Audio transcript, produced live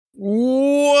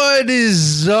What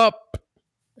is up,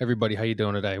 everybody? How you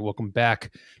doing today? Welcome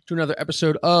back to another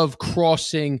episode of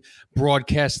Crossing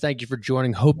Broadcast. Thank you for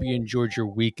joining. Hope you enjoyed your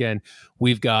weekend.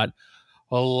 We've got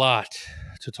a lot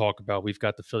to talk about. We've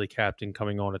got the Philly captain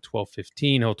coming on at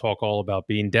 12:15. He'll talk all about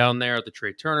being down there at the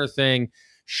Trea Turner thing.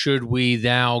 Should we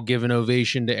now give an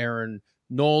ovation to Aaron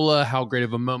Nola? How great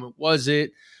of a moment was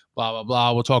it? Blah, blah,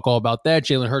 blah. We'll talk all about that.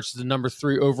 Jalen Hurts is the number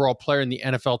 3 overall player in the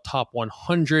NFL top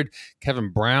 100.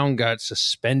 Kevin Brown got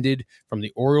suspended from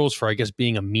the Orioles for, I guess,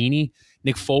 being a meanie.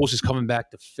 Nick Foles is coming back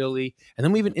to Philly. And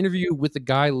then we have an interview with the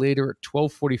guy later at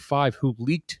 12:45 who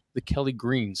leaked the Kelly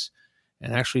Greens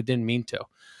and actually didn't mean to.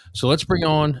 So let's bring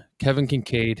on Kevin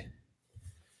Kincaid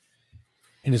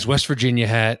in his West Virginia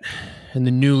hat and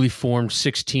the newly formed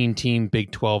 16-team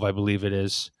Big 12, I believe it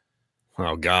is.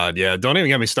 Oh God, yeah! Don't even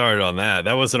get me started on that.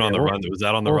 That wasn't on the run. Was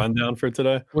that on the rundown for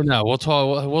today? Well, no, we'll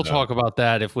talk. We'll talk about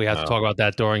that if we have to talk about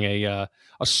that during a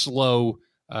slow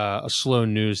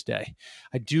news day.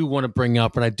 I do want to bring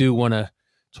up, and I do want to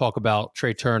talk about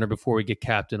Trea Turner before we get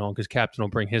Captain on, because Captain will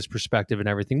bring his perspective and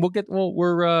everything.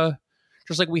 We're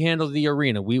just like we handle the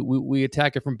arena. We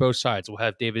attack it from both sides. We'll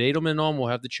have David Edelman on. We'll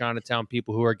have the Chinatown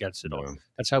people who are against it on.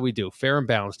 That's how we do. Fair and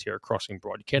balanced here at Crossing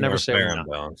Broad. You can't never say fair and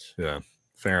balanced. Yeah.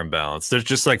 Fair and balanced. There's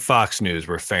just like Fox News.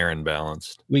 We're fair and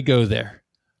balanced. We go there.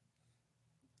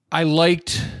 I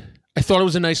thought it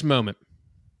was a nice moment,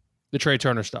 the Trea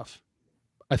Turner stuff.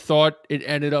 I thought it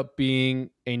ended up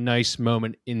being a nice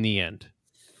moment in the end.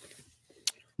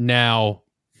 Now,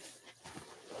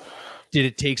 did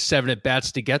it take 7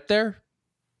 at-bats to get there?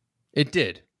 It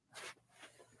did.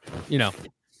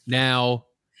 Now,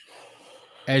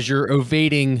 as you're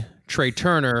ovating Trea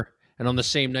Turner and on the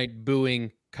same night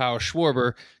booing Kyle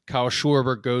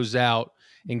Schwarber goes out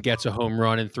and gets a home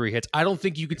run and 3 hits. I don't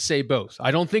think you could say both.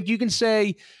 I don't think you can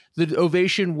say the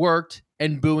ovation worked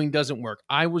and booing doesn't work.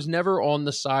 I was never on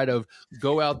the side of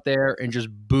go out there and just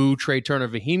boo Trea Turner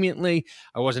vehemently.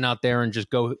 I wasn't out there and just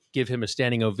go give him a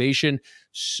standing ovation.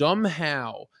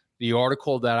 Somehow, the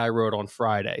article that I wrote on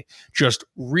Friday just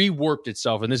rewarped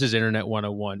itself, and this is Internet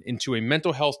 101, into a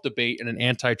mental health debate and an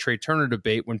anti-Trea Turner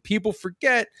debate when people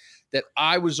forget that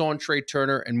I was on Trea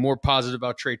Turner and more positive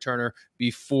about Trea Turner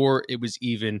before it was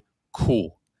even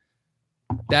cool.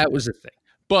 That was the thing.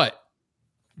 But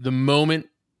the moment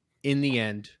in the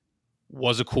end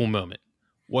was a cool moment.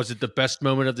 Was it the best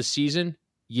moment of the season?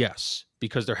 Yes,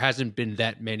 because there hasn't been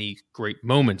that many great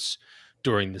moments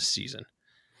during this season.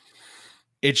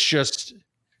 It's just,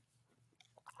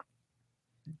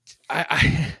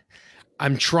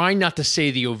 I'm trying not to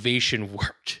say the ovation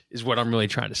worked, is what I'm really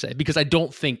trying to say, because I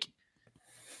don't think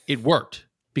it worked.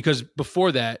 Because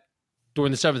before that,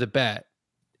 during the 7th at bat,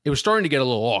 it was starting to get a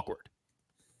little awkward.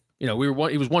 It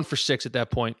was 1 for 6 at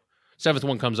that point. 7th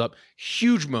one comes up,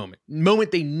 huge moment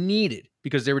they needed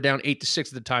because they were down 8-6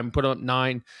 at the time, put up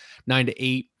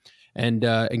 9-8, and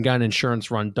got an insurance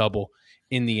run double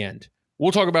in the end.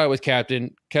 We'll talk about it with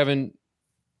Captain. Kevin,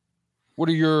 what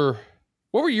were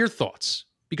your thoughts?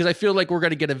 Because I feel like we're going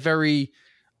to get a very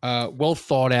well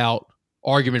thought out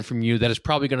argument from you that is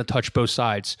probably going to touch both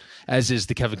sides, as is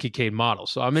the Kevin Kincaid model.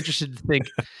 So I'm interested to think,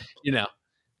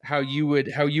 how you would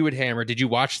hammer. Did you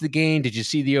watch the game? Did you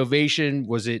see the ovation?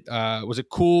 Was it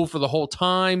cool for the whole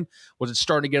time? Was it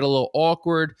starting to get a little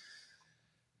awkward?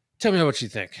 Tell me what you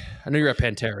think. I know you're at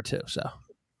Pantera too, so.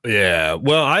 Yeah,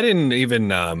 well, I didn't even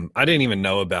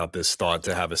know about this thought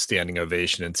to have a standing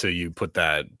ovation until you put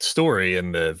that story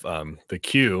in the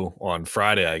queue on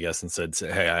Friday, I guess, and said,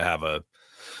 "Hey, I have a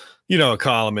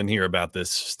column in here about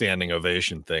this standing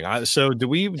ovation thing." Can I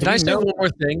say one more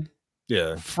thing?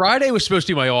 Yeah, Friday was supposed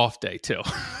to be my off day too.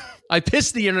 I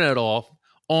pissed the internet off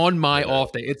on my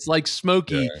off day. It's like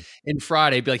Smokey in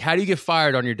Friday. Be like, how do you get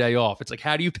fired on your day off? It's like,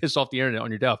 how do you piss off the internet on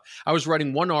your day off? I was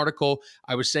writing one article.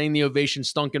 I was saying the ovation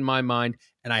stunk in my mind,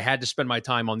 and I had to spend my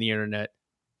time on the internet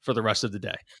for the rest of the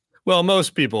day. Well,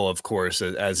 most people, of course,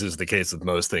 as is the case with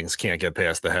most things, can't get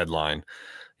past the headline,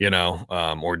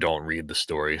 or don't read the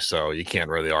story. So you can't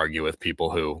really argue with people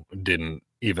who didn't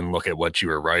even look at what you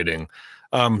were writing.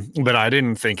 But I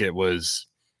didn't think it was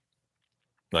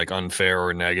like unfair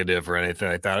or negative or anything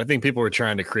like that. I think people were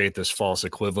trying to create this false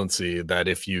equivalency that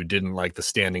if you didn't like the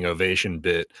standing ovation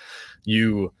bit,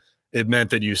 it meant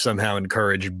that you somehow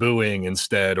encouraged booing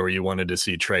instead, or you wanted to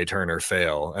see Trea Turner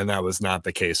fail. And that was not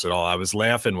the case at all. I was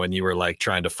laughing when you were like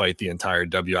trying to fight the entire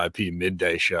WIP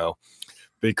midday show,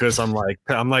 because I'm like,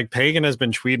 Pagan has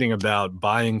been tweeting about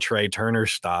buying Trea Turner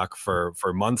stock for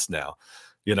months now,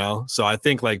 So I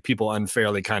think like people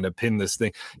unfairly kind of pin this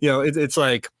thing, it's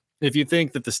like, if you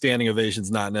think that the standing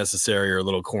ovation's not necessary or a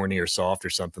little corny or soft or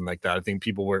something like that, I think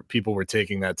people were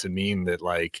taking that to mean that,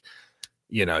 like,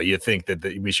 you think that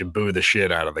we should boo the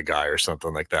shit out of the guy or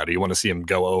something like that, or you want to see him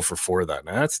go 0 for 4 that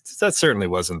night. That certainly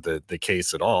wasn't the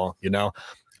case at all.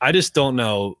 I just don't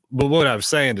know. But what I was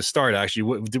saying to start, actually,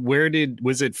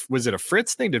 was it a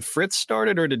Fritz thing? Did Fritz start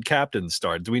it or did Captain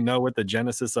start? Do we know what the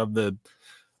genesis of the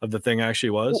thing actually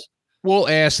was? We'll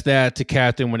ask that to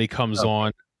Captain when he comes Okay.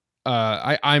 on.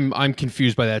 I'm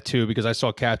confused by that too, because I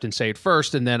saw Captain say it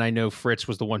first, and then I know Fritz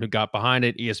was the one who got behind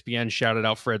it. ESPN shouted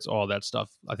out Fritz, all that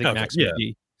stuff. I think Okay. Max Yeah.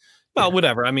 McGee. Well, Yeah.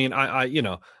 whatever. I mean,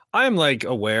 I'm like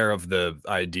aware of the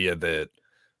idea that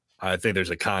I think there's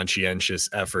a conscientious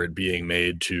effort being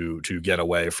made to get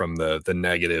away from the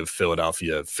negative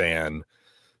Philadelphia fan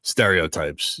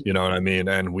stereotypes. You know what I mean?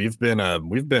 And we've been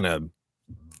a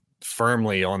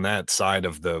firmly on that side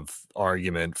of the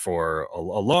argument for a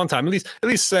long time. At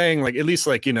least saying, like,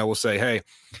 we'll say, hey,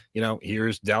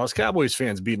 here's Dallas Cowboys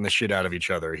fans beating the shit out of each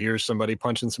other. Here's somebody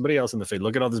punching somebody else in the face.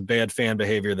 Look at all this bad fan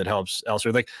behavior that helps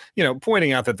elsewhere. Like,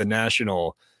 pointing out that the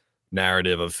national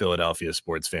narrative of Philadelphia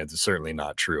sports fans is certainly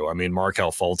not true. I mean,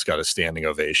 Markel Fultz got a standing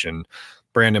ovation.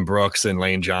 Brandon Brooks and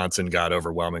Lane Johnson got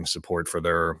overwhelming support for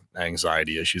their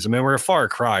anxiety issues. I mean, we're a far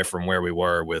cry from where we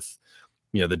were with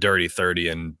the dirty 30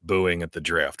 and booing at the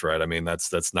draft, right? I mean,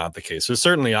 that's not the case. So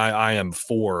certainly I am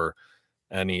for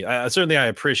certainly I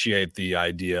appreciate the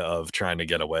idea of trying to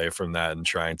get away from that and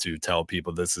trying to tell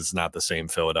people this is not the same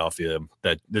Philadelphia,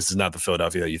 that this is not the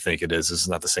Philadelphia that you think it is. This is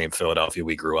not the same Philadelphia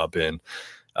we grew up in.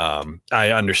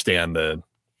 I understand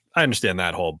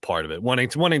that whole part of it,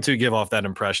 wanting to give off that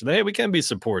impression that, hey, we can be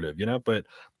supportive, but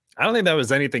I don't think that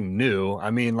was anything new.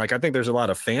 I mean, like, I think there's a lot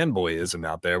of fanboyism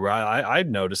out there where I'd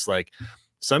noticed, like,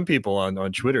 some people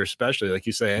on Twitter, especially, like,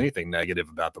 you say anything negative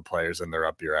about the players and they're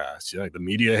up your ass. Like, the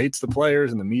media hates the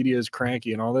players and the media is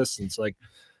cranky and all this. And it's like,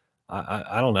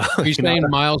 I don't know. Are you saying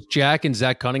Miles Jack and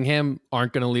Zach Cunningham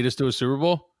aren't going to lead us to a Super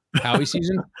Bowl Howie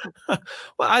season?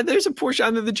 Well, there's a portion.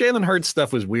 I mean, the Jalen Hurts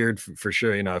stuff was weird for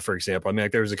sure. For example, I mean,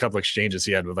 like, there was a couple exchanges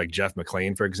he had with, like, Jeff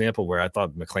McClain, for example, where I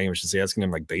thought McClain was just asking him,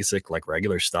 like, basic, like,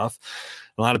 regular stuff.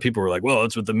 A lot of people were like, well,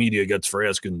 that's what the media gets for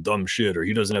asking dumb shit, or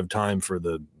he doesn't have time for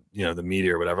the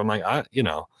media or whatever. I'm like,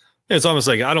 it's almost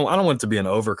like I don't want it to be an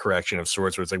overcorrection of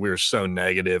sorts where it's like we were so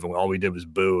negative and all we did was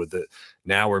boo, that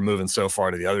now we're moving so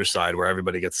far to the other side where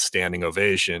everybody gets a standing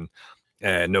ovation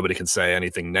and nobody can say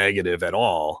anything negative at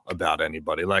all about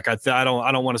anybody. Like, I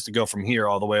don't want us to go from here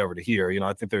all the way over to here.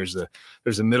 I think there's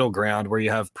a middle ground where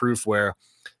you have proof where,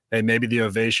 hey, maybe the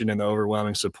ovation and the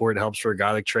overwhelming support helps for a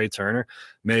guy like Trea Turner.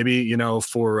 Maybe,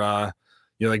 for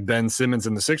like Ben Simmons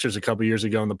and the Sixers a couple years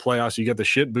ago in the playoffs, you get the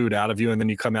shit booed out of you and then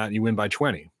you come out and you win by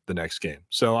 20 the next game.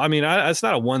 So, I mean, there's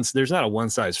not a one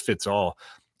size fits all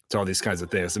to all these kinds of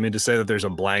things. I mean, to say that there's a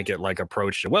blanket, like,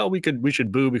 approach to, well, we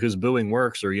should boo because booing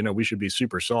works, or, we should be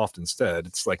super soft instead.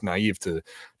 It's, like, naive to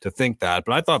think that.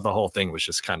 But I thought the whole thing was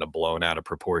just kind of blown out of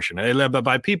proportion. But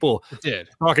by people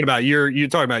talking about you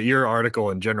talking about your article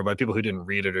in general, by people who didn't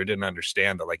read it or didn't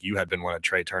understand that, like, you had been one of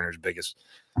Trea Turner's biggest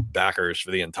backers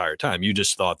for the entire time. You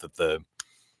just thought that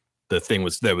the thing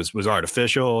was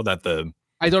artificial, that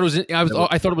I thought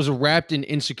it was wrapped in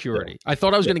insecurity. I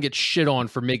thought I was going to get shit on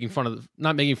for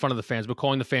not making fun of the fans, but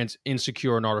calling the fans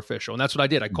insecure and artificial. And that's what I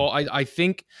did. I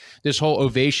think this whole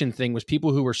ovation thing was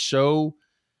people who were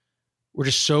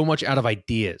just so much out of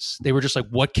ideas. They were just like,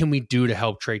 what can we do to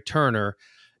help Trea Turner?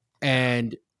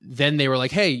 And then they were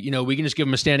like, hey, we can just give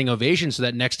him a standing ovation so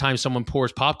that next time someone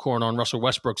pours popcorn on Russell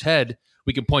Westbrook's head,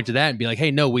 we can point to that and be like,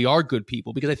 hey, no, we are good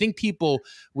people. Because I think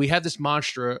we have this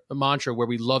mantra where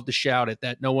we love to shout it,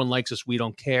 that no one likes us, we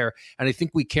don't care. And I think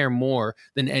we care more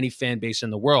than any fan base in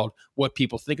the world what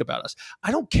people think about us. I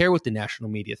don't care what the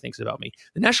national media thinks about me.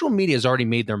 The national media has already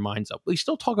made their minds up. We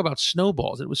still talk about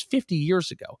snowballs. It was 50 years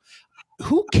ago.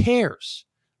 Who cares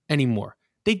anymore?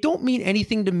 They don't mean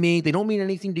anything to me. They don't mean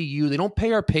anything to you. They don't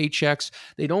pay our paychecks.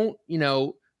 They don't,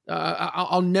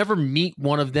 I'll never meet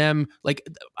one of them. Like,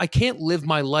 I can't live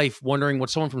my life wondering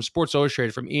what someone from Sports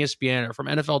Illustrated, from ESPN, or from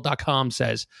NFL.com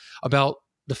says about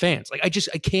the fans. Like, I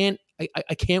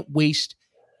can't waste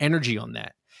energy on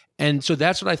that. And so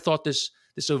that's what I thought this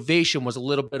ovation was a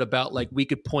little bit about. Like, we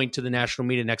could point to the national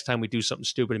media next time we do something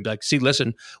stupid and be like, see,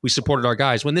 listen, we supported our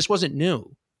guys, when this wasn't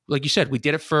new. Like you said, we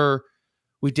did it for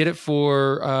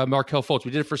Markel Fultz.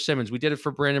 We did it for Simmons. We did it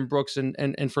for Brandon Brooks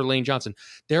and for Lane Johnson.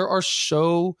 There are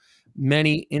so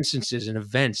many instances and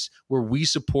events where we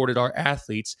supported our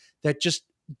athletes that just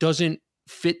doesn't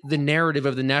fit the narrative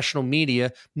of the national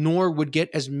media, nor would get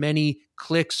as many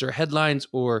clicks or headlines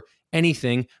or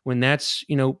anything when that's,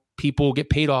 people get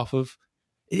paid off of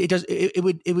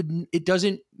it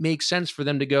doesn't make sense for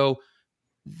them to go,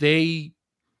 they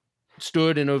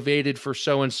stood and ovated for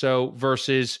so and so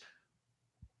versus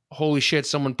holy shit,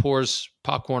 someone pours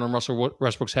popcorn on Russell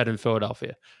Westbrook's head in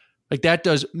Philadelphia. Like that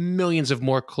does millions of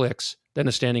more clicks than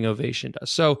a standing ovation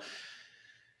does. So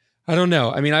I don't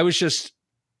know. I mean, I was just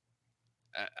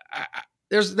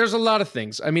there's a lot of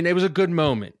things. I mean, it was a good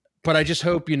moment, but I just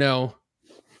hope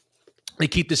they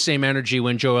keep the same energy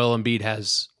when Joel Embiid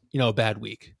has a bad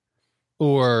week,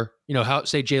 or how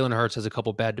say Jalen Hurts has a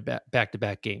couple bad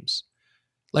back-to-back games.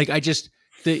 Like I just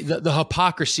the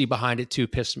hypocrisy behind it too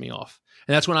pissed me off.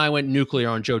 And that's when I went nuclear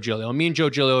on Joe Giglio. Me and Joe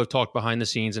Giglio have talked behind the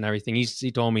scenes and everything.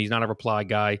 He told me he's not a reply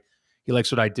guy. He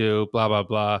likes what I do, blah, blah,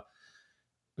 blah.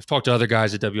 I've talked to other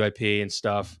guys at WIP and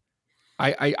stuff.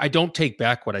 I don't take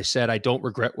back what I said. I don't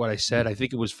regret what I said. I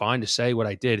think it was fine to say what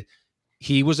I did.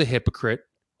 He was a hypocrite.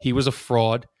 He was a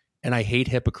fraud. And I hate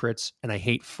hypocrites and I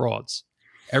hate frauds.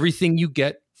 Everything you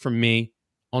get from me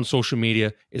on social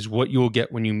media is what you will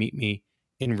get when you meet me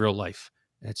in real life.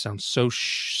 And it sounds so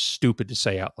stupid to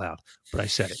say out loud, but I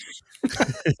said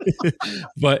it.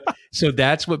 But so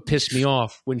that's what pissed me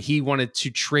off when he wanted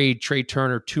to trade Trey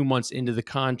Turner 2 months into the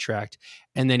contract.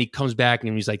 And then he comes back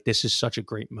and he's like, this is such a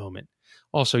great moment.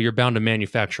 Also, you're bound to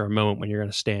manufacture a moment when you're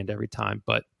going to stand every time,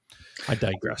 but I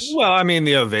digress. Well, I mean,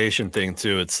 the ovation thing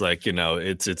too, it's like,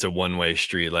 it's a one-way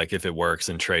street. Like if it works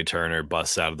and Trey Turner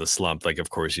busts out of the slump, like, of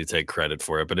course you take credit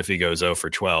for it. But if he goes 0 for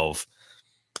 12,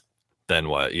 then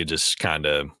what? You just kind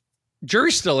of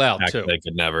jury's still out too. They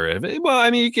could never. Well, I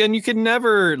mean, you can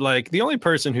never, like, the only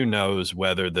person who knows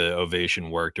whether the ovation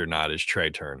worked or not is Trey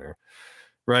Turner,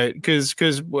 right? Because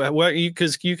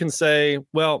you can say,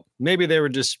 well, maybe they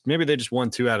just won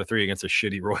 2 out of 3 against a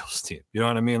shitty Royals team. You know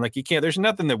what I mean? Like, you can't. There's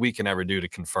nothing that we can ever do to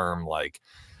confirm like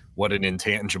what an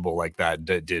intangible like that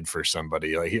did for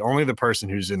somebody. Like, only the person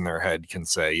who's in their head can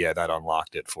say, yeah, that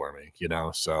unlocked it for me.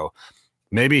 So.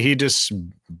 Maybe he just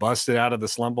busted out of the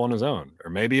slump on his own, or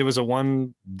maybe it was a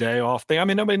 1 day off thing. I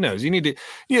mean, nobody knows. You need to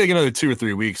get another 2 or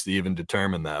 3 weeks to even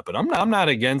determine that. But I'm not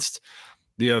against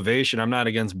the ovation. I'm not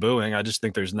against booing. I just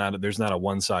think there's not a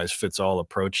one size fits all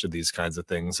approach to these kinds of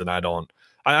things. And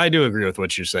I do agree with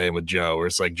what you're saying with Joe, where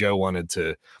it's like Joe wanted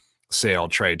to sail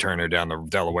Trey Turner down the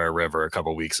Delaware River a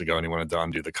couple of weeks ago, and he wanted to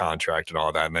undo the contract and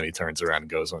all that. And then he turns around and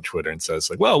goes on Twitter and says,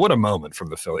 like, well, what a moment from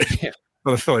the Philly. Yeah.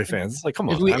 For the Philly fans. It's like, come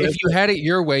on. If you had it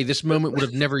your way, this moment would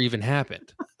have never even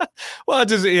happened. Well, it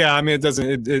doesn't. Yeah, I mean, it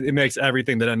doesn't. It makes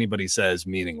everything that anybody says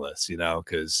meaningless,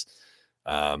 because,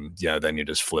 then you're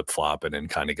just flip flopping and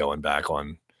kind of going back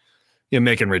on,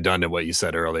 making redundant what you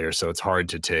said earlier. So it's hard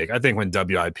to take. I think when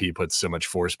WIP puts so much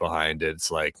force behind it,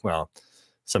 it's like, well,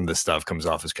 some of this stuff comes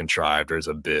off as contrived or as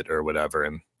a bit or whatever,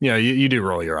 and you do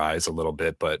roll your eyes a little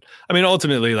bit. But I mean,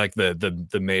 ultimately, like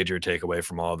the major takeaway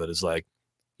from all of it is like,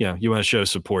 you want to show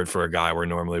support for a guy where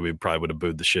normally we probably would have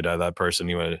booed the shit out of that person.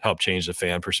 You want to help change the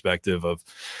fan perspective of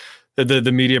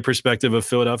the media perspective of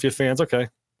Philadelphia fans. Okay.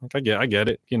 I get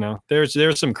it.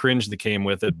 There's some cringe that came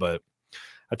with it, but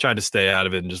I tried to stay out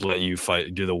of it and just let you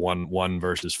do the one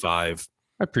versus 5.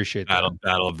 I appreciate that.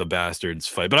 Battle of the bastards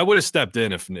fight, but I would have stepped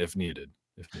in if needed.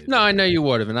 No, I know you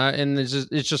would have, and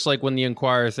it's just like when the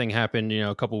Inquirer thing happened,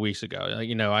 a couple of weeks ago.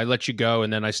 I let you go,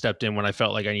 and then I stepped in when I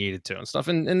felt like I needed to, and stuff,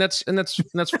 and that's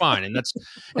fine,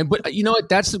 but you know what?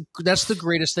 That's the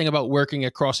greatest thing about working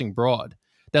at Crossing Broad.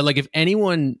 That like if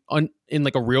anyone in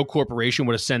like a real corporation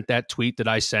would have sent that tweet that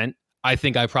I sent, I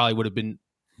think I probably would have been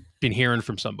hearing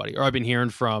from somebody, or I've been hearing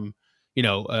from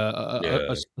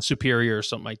a superior or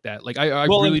something like that. Like I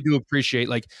really do appreciate,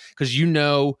 like, because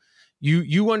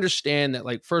you understand that,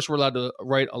 like, first, we're allowed to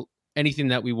write anything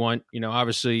that we want.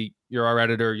 Obviously you're our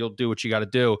editor, you'll do what you got to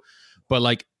do, but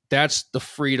like that's the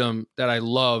freedom that I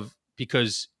love,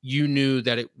 because you knew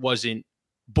that it wasn't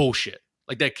bullshit.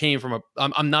 Like that came from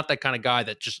I'm not that kind of guy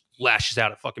that just lashes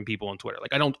out at fucking people on Twitter.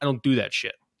 Like I don't do that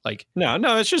shit. Like no,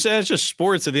 it's just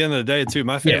sports at the end of the day too.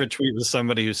 My favorite tweet was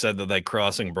somebody who said that like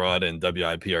Crossing Broad and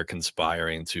WIP are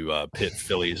conspiring to pit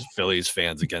Phillies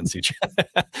fans against each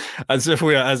other, as if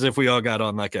we all got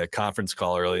on like a conference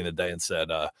call early in the day and said,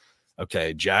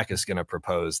 okay, Jack is going to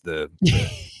propose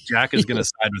Jack is going to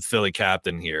side with Philly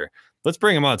captain here. Let's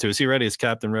bring him on too. Is he ready? Is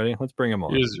Captain ready? Let's bring him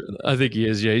on. I think he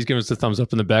is. Yeah, he's giving us the thumbs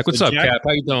up in the back. What's up, Jack? Cap?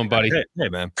 How you doing, buddy? Hey,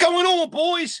 man. What's going on,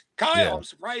 boys? Kyle, yeah. I'm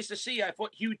surprised to see. I thought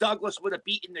Hugh Douglas would have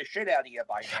beaten the shit out of you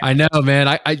by now. I know, man.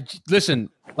 I listen.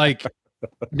 Like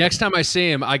next time I see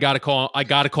him, I gotta call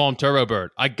him Turbo Bird.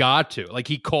 I got to. Like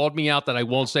he called me out that I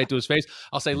won't say it to his face.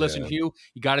 I'll say, listen, Hugh,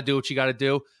 you got to do what you got to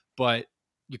do. But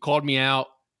you called me out.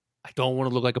 I don't want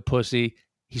to look like a pussy.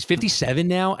 He's 57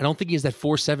 now. I don't think he has that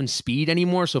 4.7 speed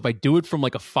anymore. So if I do it from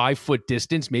like a 5-foot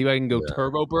distance, maybe I can go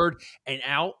Turbo Bird and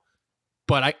out.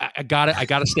 But I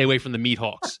gotta stay away from the meat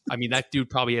hawks. I mean, that dude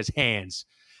probably has hands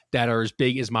that are as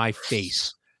big as my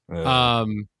face.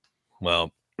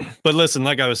 Well, but listen,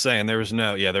 like I was saying, there was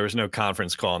no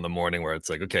conference call in the morning where it's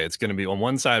like, okay, it's going to be on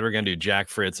one side, we're going to do Jack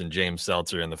Fritz and James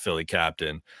Seltzer and the Philly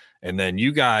captain. And then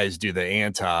you guys do the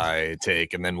anti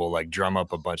take, and then we'll like drum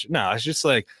up a bunch. No, it's just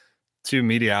like two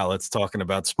media outlets talking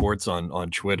about sports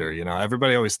on Twitter. You know,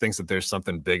 everybody always thinks that there's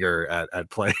something bigger at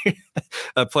play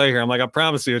at play here. I'm like, I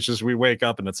promise you, it's just we wake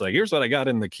up and it's like, here's what I got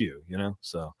in the queue, you know?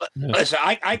 So listen,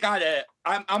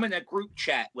 I'm in a group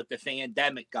chat with the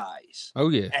Fandemic guys. Oh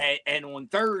yeah. And on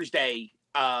Thursday,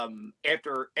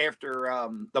 after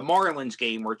the Marlins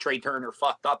game where Trea Turner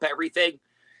fucked up everything,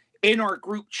 in our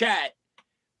group chat,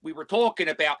 we were talking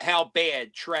about how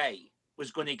bad Trea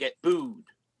was going to get booed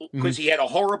because he had a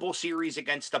horrible series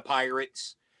against the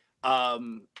Pirates.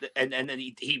 And then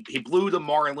he blew the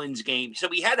Marlins game. So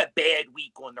he had a bad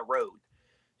week on the road.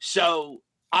 So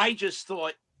I just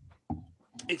thought,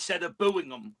 instead of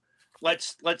booing him,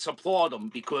 let's applaud him,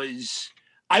 because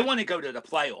I want to go to the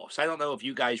playoffs. I don't know if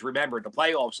you guys remember, the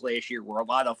playoffs last year were a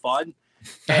lot of fun.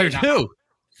 I do.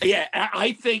 Yeah,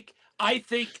 I think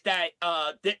that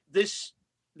this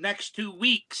next 2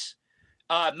 weeks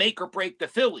make or break the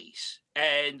Phillies.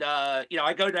 And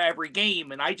I go to every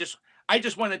game, and I just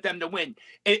wanted them to win.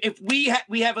 If we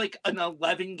have like an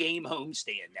 11-game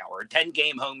homestand now, or a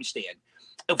 10-game homestand,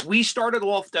 if we started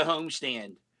off the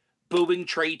homestand booing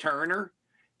Trea Turner,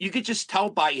 you could just tell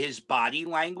by his body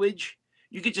language.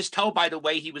 You could just tell by the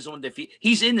way he was on the field.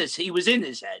 He was in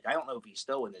his head. I don't know if he's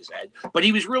still in his head, but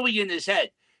he was really in his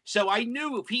head. So I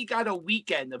knew if he got a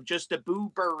weekend of just the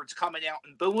boo birds coming out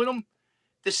and booing him,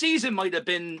 the season might have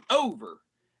been over.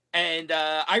 And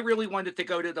I really wanted to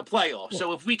go to the playoffs.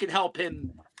 So if we could help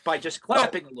him by just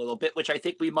clapping a little bit, which I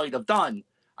think we might have done,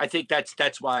 I think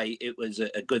that's why it was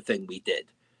a good thing we did.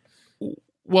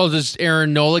 Well, does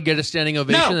Aaron Nola get a standing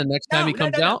ovation the next time he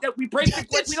comes out? No. We break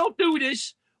the we don't do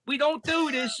this. We don't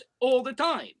do this all the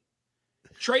time.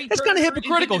 That's kind of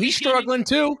hypocritical. He's struggling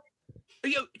too.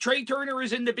 Trea Turner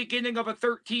is in the beginning of a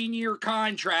 13-year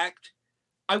contract.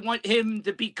 I want him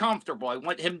to be comfortable. I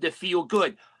want him to feel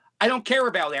good. I don't care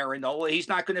about Aaron Nola. He's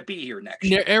not going to be here next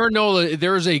year. Aaron Nola,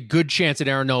 there is a good chance that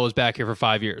Aaron Nola is back here for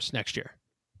 5 years next year.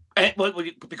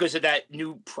 Because of that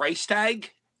new price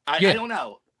tag? I don't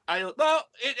know.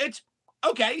 It's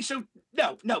okay. So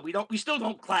no, we don't. We still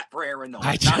don't clap for Aaron Nola.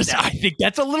 I think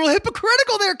that's a little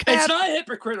hypocritical there, Cap. It's not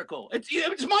hypocritical.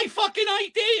 It's my fucking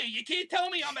idea. You can't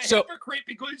tell me I'm a hypocrite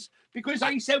because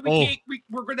I said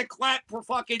we're going to clap for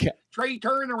fucking Trea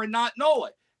Turner and not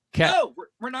Nola. Cap. No,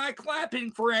 we're not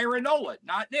clapping for Aaron Nola.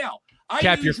 Not now.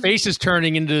 Cap, your face is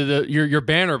turning into your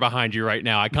banner behind you right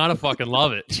now. I kind of fucking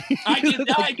love it. I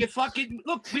can fucking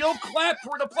look. We don't clap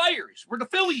for the players. We're the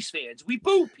Phillies fans. We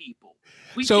boo people.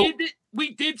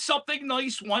 We did something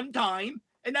nice one time,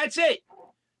 and that's it.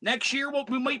 Next year,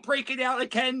 we might break it out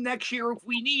again next year if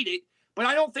we need it. But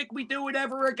I don't think we do it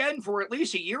ever again for at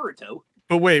least a year or two.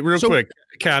 But wait, real quick,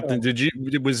 Captain,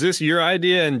 was this your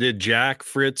idea, and did Jack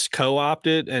Fritz co-opt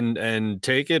it and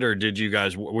take it, or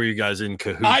were you guys in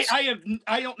cahoots?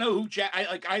 I don't know who Jack.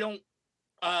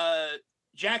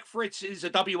 Jack Fritz is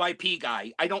a WIP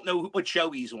guy. I don't know what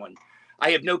show he's on.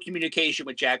 I have no communication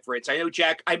with Jack Fritz. I know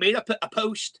Jack. I made a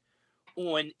post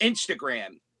on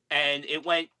Instagram, and it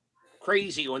went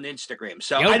crazy on Instagram.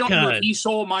 So I don't know if he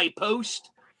saw my post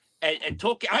and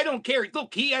took it. I don't care.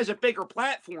 Look, he has a bigger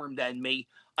platform than me.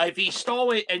 If he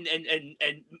stole it and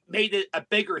made it a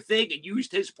bigger thing and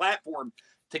used his platform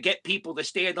to get people to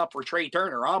stand up for Trea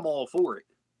Turner, I'm all for it.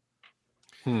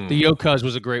 The Yo Cuz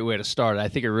was a great way to start. I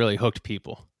think it really hooked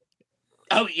people.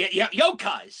 Oh yeah, Yo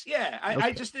Cuz. Yeah,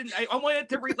 I just didn't. I wanted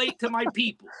to relate to my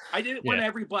people. I didn't want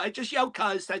everybody. Just Yo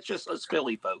Cuz. That's just us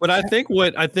Philly folks. But I think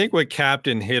what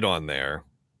Captain hit on there.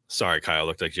 Sorry, Kyle.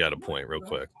 Looked like you had a point, real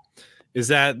quick. Is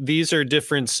that these are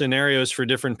different scenarios for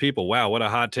different people. Wow, what a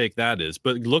hot take that is.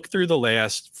 But look through the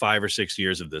last 5 or 6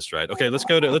 years of this, right? Okay, let's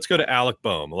go to Alec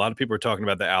Boehm. A lot of people are talking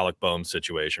about the Alec Boehm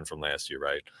situation from last year,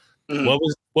 right? Mm-hmm.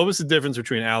 What was the difference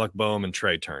between Alec Boehm and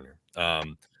Trea Turner?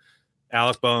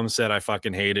 Alec Boehm said, I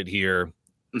fucking hate it here.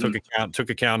 Took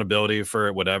accountability for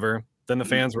it, whatever. Then the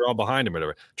fans were all behind him,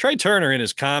 whatever. Trea Turner, in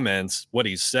his comments, what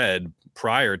he said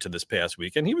prior to this past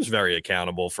weekend, he was very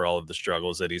accountable for all of the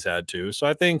struggles that he's had too. So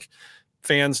I think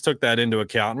fans took that into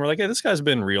account and were like, hey, this guy's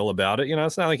been real about it. You know,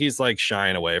 it's not like he's like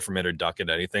shying away from it or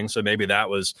ducking anything. So maybe that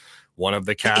was one of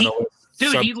the catalysts.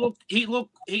 He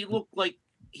looked like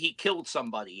he killed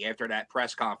somebody after that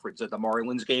press conference at the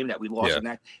Marlins game that we lost in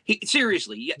that.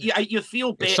 Seriously, you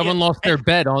feel bad. Someone lost their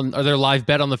bet on or their live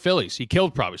bet on the Phillies. He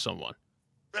killed probably someone.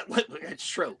 That's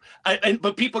true.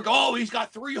 But people go, oh, he's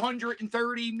got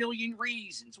 330 million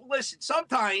reasons. Well, listen,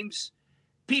 sometimes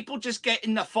people just get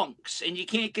in the funks, and you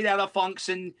can't get out of funks,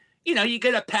 and you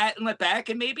get a pat in the back,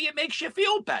 and maybe it makes you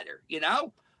feel better.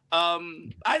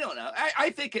 I don't know. I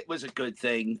think it was a good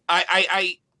thing.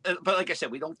 But like I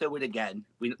said, we don't do it again.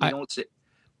 We don't sit.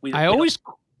 I always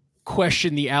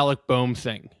question the Alec Boehm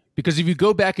thing, because if you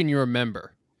go back and you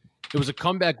remember, it was a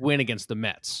comeback win against the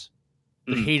Mets,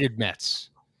 the hated Mets.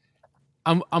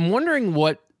 I'm wondering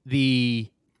what the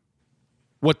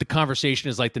conversation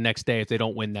is like the next day if they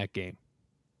don't win that game.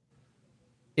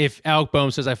 If Alec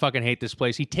Boehm says, I fucking hate this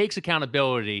place, he takes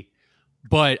accountability.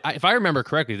 But if I remember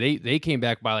correctly, they came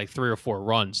back by like 3 or 4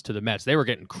 runs to the Mets. They were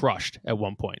getting crushed at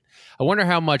one point. I wonder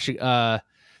how much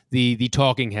the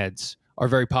talking heads are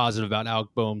very positive about Alec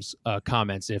Boehm's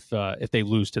comments if they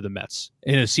lose to the Mets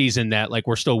in a season that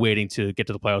we're still waiting to get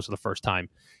to the playoffs for the first time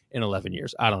in 11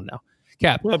 years. I don't know.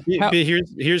 Cap. Well,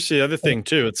 here's the other thing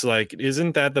too. It's like,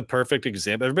 isn't that the perfect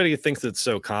example? Everybody thinks it's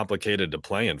so complicated to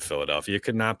play in Philadelphia. It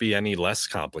could not be any less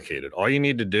complicated. All you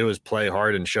need to do is play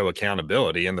hard and show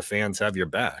accountability, and the fans have your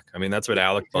back. I mean, that's what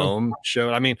Alec Boehm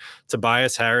showed. I mean,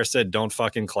 Tobias Harris said, "Don't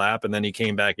fucking clap," and then he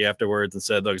came back afterwards and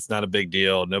said, "Look, it's not a big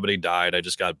deal. Nobody died. I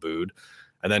just got booed."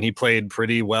 And then he played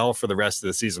pretty well for the rest of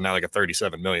the season. Not like a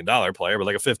 $37 million player, but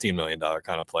like a $15 million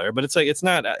kind of player. But it's like, it's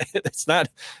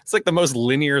like the most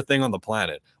linear thing on the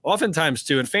planet. Oftentimes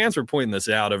too, and fans were pointing this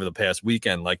out over the past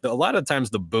weekend, a lot of times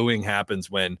the booing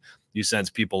happens when you sense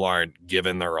people aren't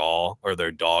giving their all, or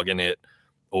they're dogging it,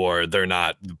 or they're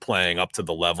not playing up to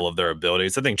the level of their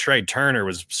abilities. I think Trea Turner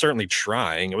was certainly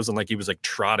trying. It wasn't like he was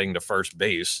trotting to first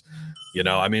base.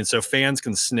 I mean, so fans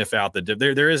can sniff out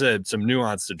there is some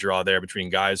nuance to draw there between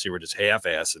guys who were just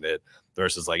half-assing it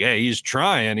versus hey, he's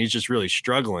trying, he's just really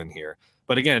struggling here.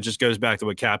 But again, it just goes back to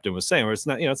what Captain was saying, where it's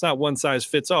not, it's not one size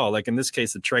fits all. Like in this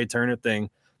case, the Trea Turner thing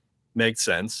makes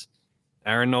sense.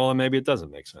 Aaron Nola, maybe it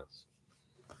doesn't make sense.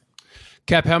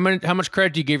 Cap, how much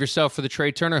credit do you give yourself for the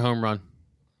Trea Turner home run?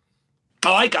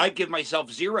 Oh, I give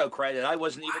myself 0 credit. I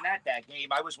wasn't even at that game.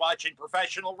 I was watching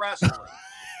professional wrestling.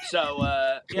 So,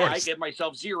 I give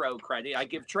myself 0 credit. I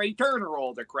give Trea Turner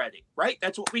all the credit, right?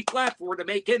 That's what we clap for, to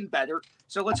make him better.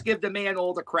 So let's give the man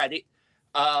all the credit.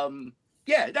 I don't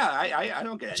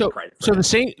get any credit for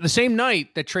that. The same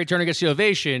night that Trea Turner gets the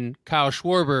ovation, Kyle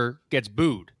Schwarber gets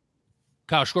booed.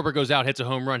 Kyle Schwarber goes out, hits a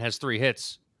home run, has 3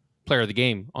 hits, player of the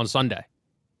game on Sunday.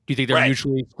 Do you think they're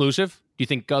mutually exclusive? Do you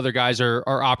think other guys are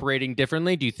operating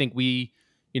differently? Do you think we,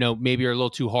 maybe are a little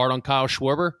too hard on Kyle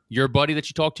Schwarber, your buddy that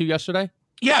you talked to yesterday?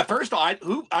 Yeah, first of all,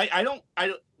 who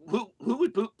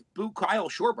would boo Kyle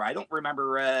Schwarber? I don't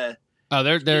remember.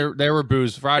 There were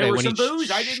boos Friday. There were some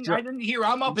boos. I didn't hear.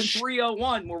 I'm up in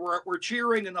 301 where we're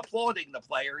cheering and applauding the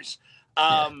players.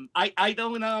 I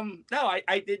don't no,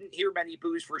 I didn't hear many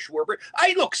boos for Schwarber.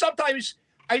 Sometimes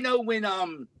I know when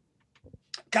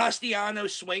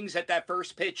Castellanos swings at that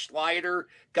first pitch slider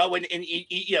going, and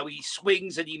he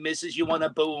swings and he misses, you want to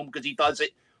boo him because he does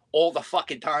it all the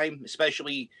fucking time,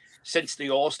 especially since the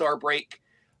All-Star break.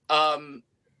 You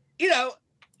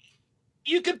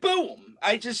could boo him.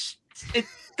 It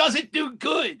doesn't do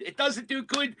good. It doesn't do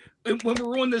good when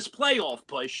we're on this playoff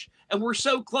push and we're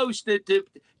so close to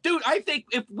dude, I think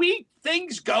if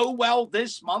things go well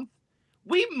this month,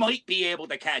 we might be able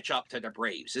to catch up to the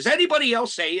Braves. Is anybody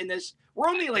else saying this? We're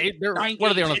only 9 games.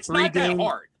 What are they on, it's not that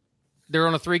hard. They're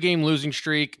on a 3-game losing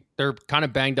streak. They're kind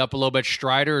of banged up a little bit.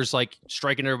 Strider's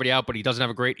striking everybody out, but he doesn't have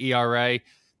a great ERA.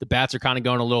 The bats are kind of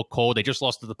going a little cold. They just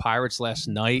lost to the Pirates last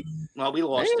night. Well, we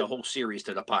lost the whole series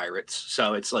to the Pirates,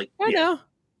 so it's I know.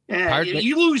 Yeah,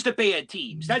 you lose to bad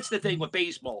teams. That's the thing with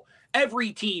baseball.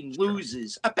 Every team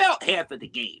loses about half of the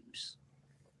games.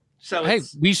 So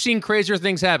we've seen crazier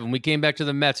things happen. We came back to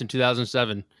the Mets in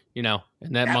 2007, and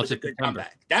that month was a good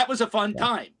comeback. That was a fun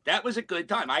time. That was a good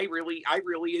time. I really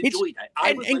enjoyed that.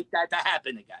 I would like that to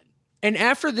happen again. And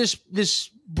after this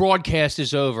broadcast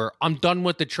is over, I'm done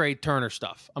with the Trea Turner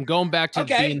stuff. I'm going back to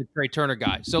being the Trea Turner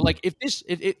guy. So,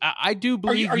 I do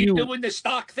believe are you doing the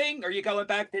stock thing? Are you going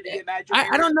back to the imaginary?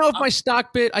 I don't know if my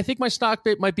stock bit. I think my stock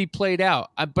bit might be played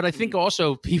out. But I think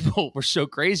also people were so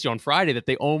crazy on Friday that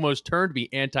they almost turned me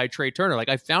anti-Trea Turner.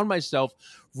 I found myself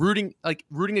rooting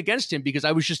against him because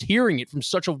I was just hearing it from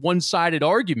such a one-sided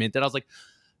argument that I was like,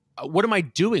 what am I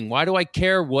doing? Why do I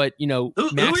care what, Who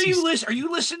are you listening? Are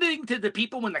you listening to the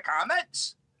people in the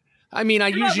comments? I mean,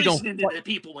 You're usually not listening to the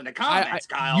people in the comments,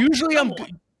 Kyle. Usually I'm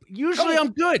good. Usually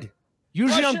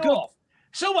I'm good. Off.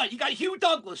 So what? You got Hugh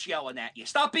Douglas yelling at you.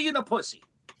 Stop being a pussy.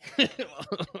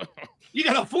 You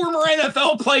got a former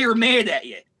NFL player mad at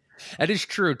you. That is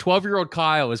true. 12-year-old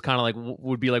Kyle is kind of like,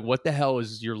 would be like, what the hell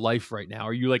is your life right now?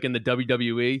 Are you like in the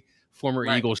WWE? Former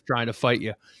Right. Eagles trying to fight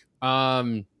you.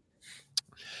 There's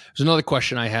another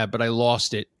question I had, but I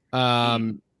lost it.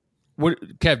 What,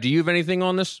 Kev, do you have anything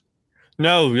on this?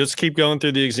 No, let's keep going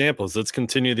through the examples. Let's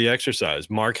continue the exercise.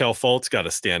 Markel Fultz got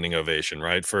a standing ovation,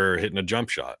 right, for hitting a jump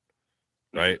shot,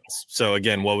 right? So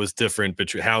again, what was different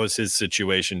between, how is his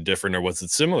situation different, or was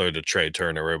it similar to Trea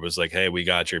Turner, where it was like, hey, we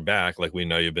got your back, like we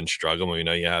know you've been struggling, we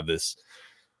know you have this,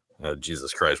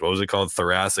 Jesus Christ, what was it called,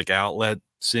 thoracic outlet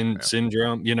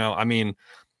syndrome? You know, I mean,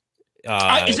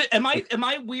 am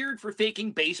I weird for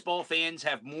thinking baseball fans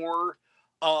have more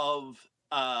of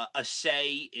a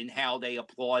say in how they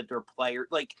applaud their player?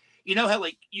 Like, you know how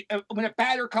like when a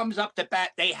batter comes up to bat,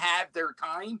 they have their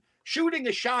time. Shooting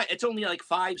a shot, it's only like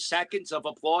 5 seconds of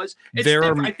applause.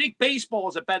 I think baseball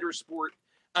is a better sport.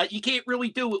 You can't really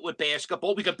do it with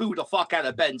basketball. We could boo the fuck out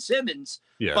of Ben Simmons,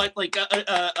 but like,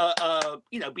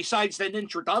 you know, besides that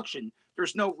introduction,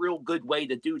 there's no real good way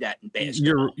to do that in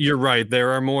basketball. You're right.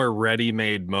 There are more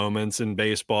ready-made moments in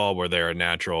baseball where there are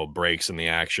natural breaks in the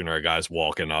action, or guys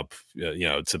walking up, you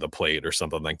know, to the plate or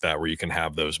something like that, where you can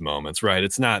have those moments. Right?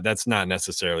 That's not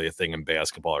necessarily a thing in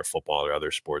basketball or football or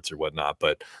other sports or whatnot.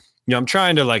 But you know, I'm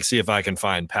trying to like see if I can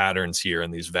find patterns here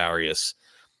in these various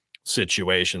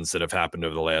situations that have happened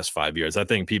over the last 5 years. I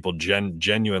think people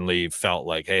genuinely felt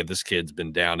like, hey, this kid's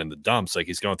been down in the dumps, like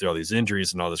he's going through all these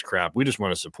injuries and all this crap. We just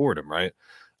want to support him, right?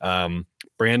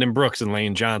 Brandon Brooks and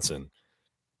Lane Johnson,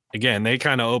 again, they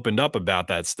kind of opened up about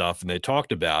that stuff and they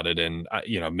talked about it. And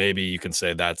you know, maybe you can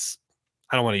say that's,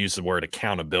 I don't want to use the word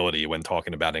accountability when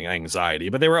talking about anxiety,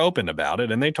 but they were open about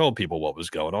it and they told people what was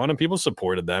going on and people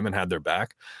supported them and had their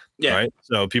back. Yeah. Right.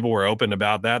 So people were open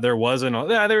about that. There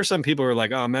were some people who were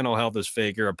like, oh, mental health is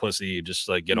fake, you're a pussy, just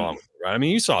like get on with it. Right. I mean,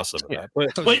 you saw some of that.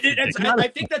 But I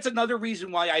think that's another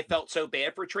reason why I felt so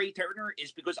bad for Trea Turner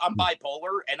is because I'm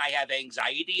bipolar and I have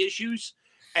anxiety issues.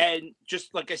 And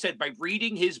just like I said, by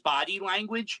reading his body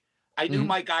language, I knew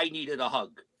my guy needed a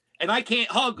hug. And I can't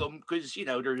hug him because, you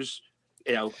know, there's,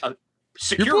 you know,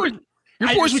 security.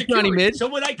 Your boys with Johnny Mid. So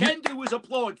what I can do is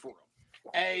applaud for him.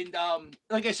 And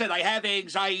like I said, I have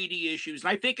anxiety issues. And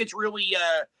I think it's really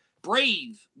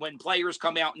brave when players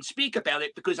come out and speak about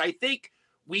it, because I think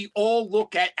we all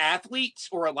look at athletes,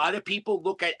 or a lot of people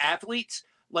look at athletes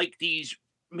like these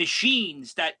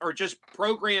machines that are just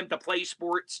programmed to play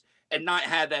sports and not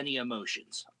have any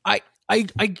emotions. I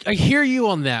hear you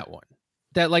on that one.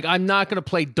 That, like, I'm not going to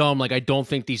play dumb. Like, I don't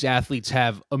think these athletes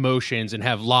have emotions and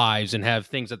have lives and have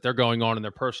things that they're going on in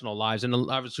their personal lives. And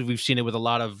obviously, we've seen it with a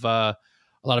lot of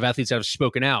athletes that have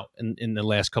spoken out in the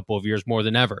last couple of years more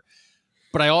than ever.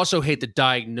 But I also hate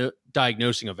the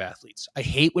diagnosing of athletes. I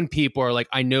hate when people are like,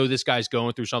 I know this guy's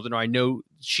going through something, or I know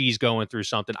she's going through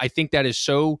something. I think that is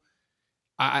so.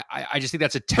 I just think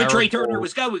that's a terrible. But Trea Turner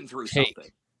was going through something.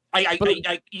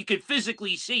 You could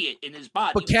physically see it in his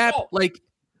body. But Cap, like.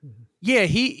 Yeah,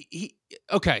 he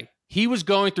was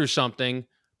going through something,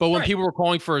 but when people were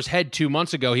calling for his head 2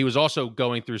 months ago, he was also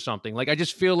going through something. Like, I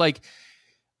just feel like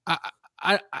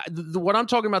what I'm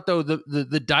talking about, though,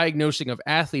 the diagnosing of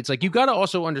athletes, like, you got to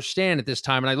also understand at this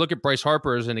time, and I look at Bryce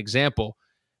Harper as an example,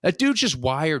 that dude's just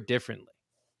wired differently.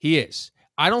 He is.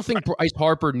 I don't think Bryce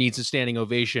Harper needs a standing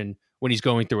ovation when he's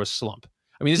going through a slump.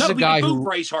 I mean, this is a guy who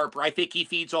Bryce Harper. I think he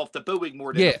feeds off the booing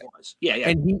more than it was. Yeah.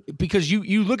 And because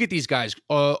you look at these guys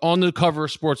on the cover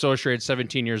of Sports Illustrated,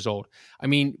 17 years old. I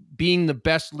mean, being the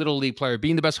best little league player,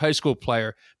 being the best high school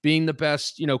player, being the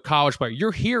best, you know, college player.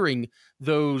 You're hearing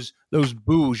those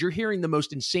boos. You're hearing the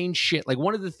most insane shit. Like,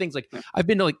 one of the things, like, I've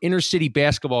been to like inner city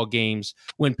basketball games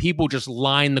when people just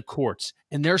line the courts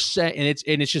and they're saying, and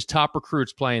it's just top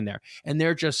recruits playing there, and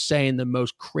they're just saying the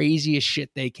most craziest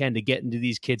shit they can to get into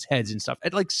these kids' heads and stuff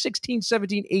at like 16,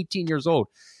 17, 18 years old.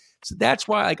 So that's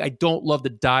why, like, I don't love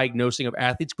the diagnosing of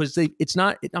athletes, because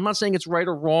I'm not saying it's right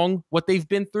or wrong what they've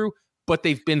been through, but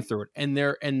they've been through it, and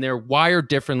they're wired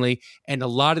differently. And a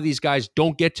lot of these guys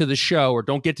don't get to the show or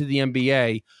don't get to the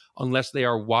NBA unless they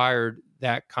are wired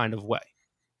that kind of way.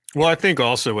 Well, I think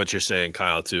also what you're saying,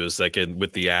 Kyle, too, is like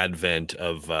with the advent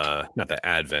of not the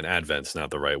advent's not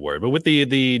the right word, but with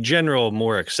the general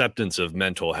more acceptance of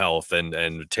mental health and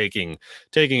taking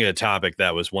a topic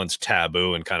that was once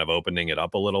taboo and kind of opening it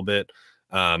up a little bit.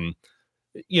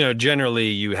 You know, generally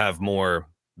you have more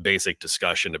basic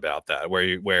discussion about that,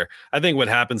 where I think what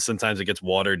happens sometimes it gets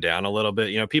watered down a little bit.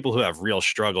 You know, people who have real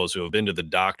struggles, who have been to the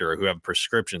doctor, or who have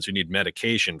prescriptions, who need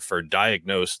medication for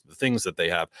diagnosed things that they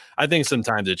have. I think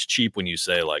sometimes it's cheap when you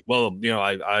say like, well, you know,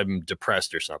 I'm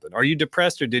depressed or something. Are you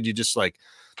depressed, or did you just like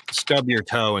stub your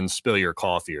toe and spill your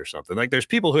coffee or something? Like, there's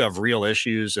people who have real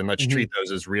issues, and let's treat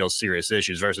those as real serious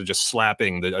issues versus just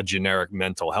slapping a generic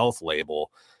mental health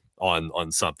label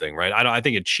on something, right? I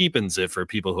think it cheapens it for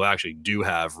people who actually do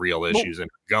have real issues and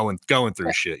going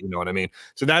through shit. You know what I mean?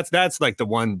 So that's like the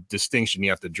one distinction you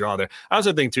have to draw there. I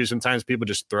also think too, sometimes people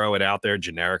just throw it out there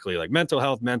generically, like mental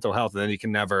health, and then you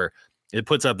can never. It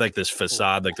puts up like this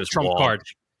facade, like this Trump wall. card.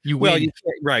 You Well, win. you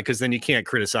can't, right? Because then you can't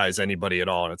criticize anybody at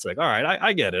all, and it's like, all right,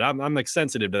 I get it. I'm like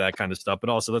sensitive to that kind of stuff, but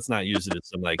also let's not use it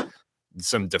as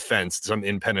some defense, some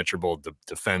impenetrable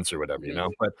defense or whatever, you know.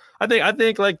 But I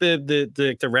think like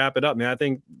the to wrap it up, man, I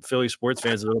think Philly sports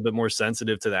fans are a little bit more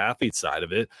sensitive to the athlete side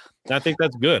of it. And I think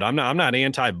that's good. I'm not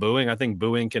anti-booing. I think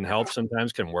booing can help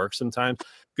sometimes, can work sometimes,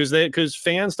 because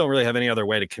fans don't really have any other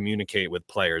way to communicate with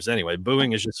players anyway.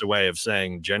 Booing is just a way of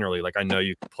saying generally, like, I know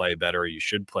you can play better, or you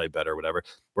should play better, or whatever.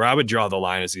 Where I would draw the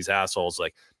line is these assholes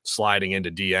like sliding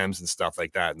into DMs and stuff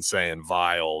like that and saying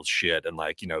vile shit and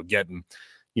like, you know, getting,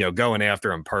 you know, going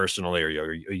after him personally, or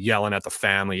you're yelling at the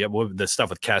family. The stuff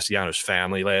with Castellanos'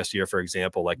 family last year, for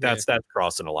example, like that's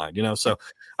crossing the line, you know? So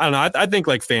I don't know. I think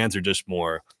like fans are just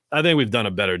more, I think we've done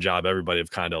a better job, everybody,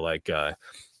 of kind of like,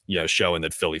 you know, showing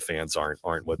that Philly fans aren't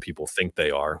what people think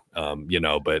they are, you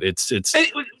know, but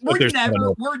we're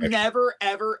never,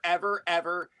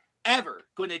 ever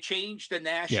going to change the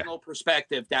national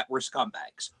perspective that we're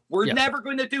scumbags. We're never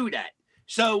going to do that.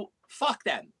 So fuck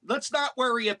them. Let's not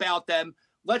worry about them.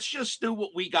 Let's just do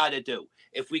what we got to do.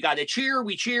 If we got to cheer,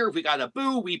 we cheer. If we got to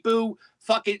boo, we boo.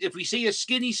 Fuck it. If we see a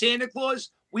skinny Santa Claus,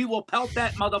 we will pelt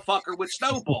that motherfucker with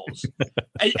snowballs.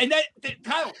 and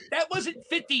Kyle, that wasn't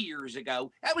 50 years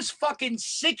ago. That was fucking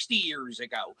 60 years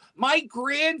ago. My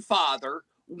grandfather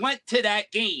went to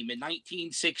that game in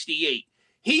 1968.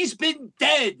 He's been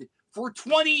dead for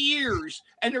 20 years,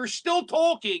 and they're still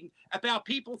talking about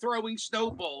people throwing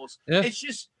snowballs. Yeah. It's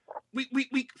just,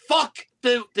 we fuck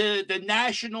the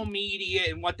national media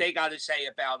and what they got to say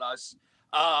about us.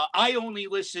 I only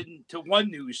listen to one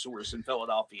news source in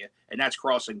Philadelphia, and that's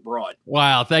Crossing Broad.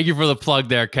 Wow, thank you for the plug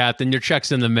there, Captain. Your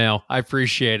check's in the mail. I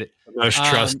appreciate it. Most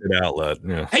trusted outlet.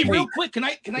 Yeah. Hey, real quick, can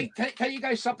I tell you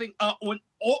guys something?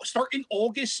 Starting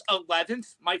August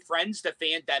 11th, my friends, the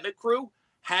Fandemic crew,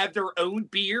 have their own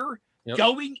beer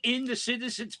going into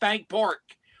Citizens Bank Park.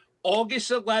 August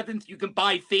 11th, you can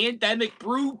buy Fandemic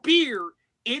Brew beer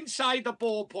inside the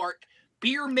ballpark.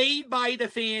 Beer made by the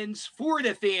fans, for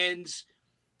the fans,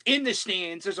 in the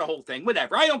stands. There's a whole thing.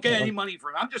 Whatever. I don't get any money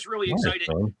for it. I'm just really excited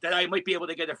that I might be able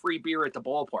to get a free beer at the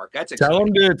ballpark. That's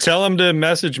exciting. Tell them to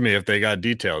message me if they got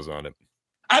details on it.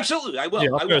 Absolutely, I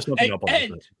will. I will.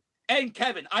 And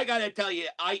Kevin, I gotta tell you,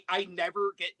 I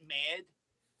never get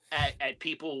mad at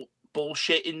people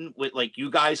bullshitting with like you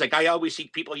guys. Like I always see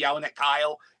people yelling at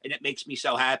Kyle, and it makes me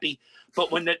so happy.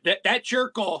 But when that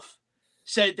jerk off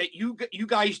said that you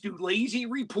guys do lazy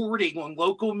reporting on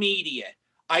local media,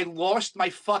 I lost my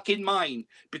fucking mind,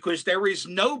 because there is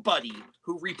nobody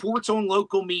who reports on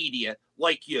local media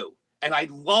like you. And I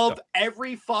love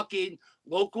every fucking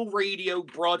local radio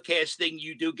broadcast thing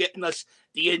you do, getting us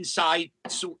the inside.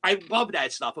 So I love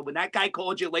that stuff. And when that guy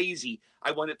called you lazy,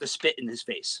 I wanted to spit in his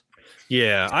face.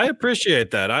 Yeah, I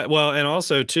appreciate that. And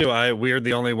also too, we're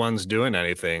the only ones doing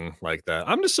anything like that.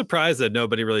 I'm just surprised that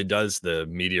nobody really does the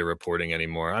media reporting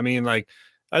anymore. I mean, like,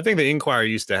 I think the Inquirer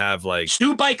used to have like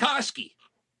Stu Bykowski.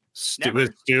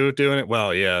 Stu doing it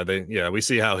well. Yeah, we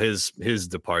see how his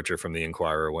departure from the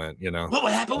Inquirer went. You know,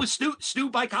 what happened with Stu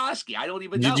Bykowski? I don't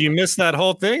even know. Did you miss that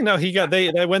whole thing? No,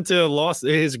 they went to a loss.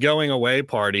 His going away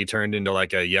party turned into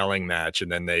like a yelling match,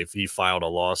 and then he filed a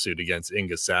lawsuit against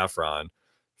Inga Saffron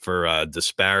for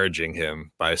disparaging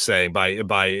him by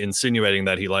insinuating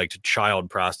that he liked child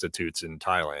prostitutes in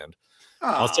Thailand.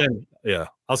 I'll send you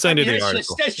the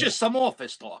article. That's just some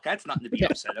office talk. That's nothing to be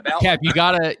upset about. Cap, you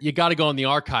gotta go in the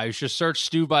archives. Just search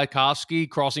Stu Bykowski,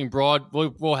 Crossing Broad.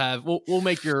 We'll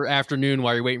make your afternoon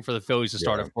while you're waiting for the Phillies to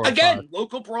start at 4 again.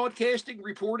 Local broadcasting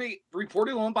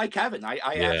reported on by Kevin. I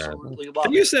absolutely love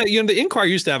it. You said the Inquirer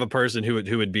used to have a person who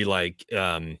would be like,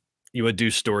 you would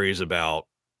do stories about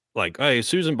like, hey,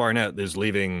 Susan Barnett is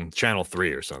leaving Channel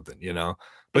 3 or something, you know.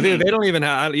 But they don't even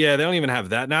have, they don't even have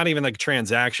that. Not even like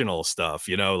transactional stuff,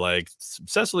 you know. Like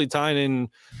Cecily Tynan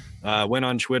went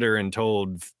on Twitter and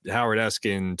told Howard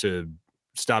Eskin to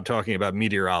stop talking about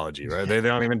meteorology, right? They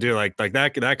don't even do like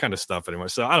that kind of stuff anymore.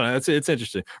 So I don't know. It's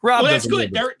interesting. Rob, well, that's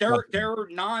good. Their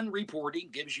non-reporting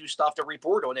gives you stuff to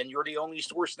report on, and you're the only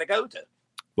source to go to.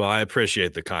 Well, I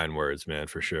appreciate the kind words, man,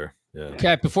 for sure. Yeah.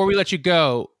 Okay, before we let you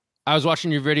go, I was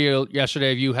watching your video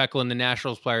yesterday of you heckling the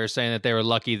Nationals players, saying that they were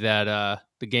lucky that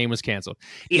the game was canceled.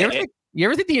 Yeah. You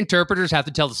ever think the interpreters have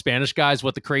to tell the Spanish guys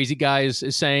what the crazy guy is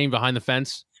saying behind the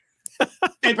fence?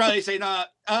 They probably say, no,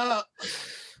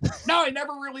 I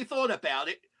never really thought about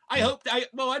it.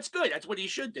 Well, that's good. That's what he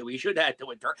should do. He should have to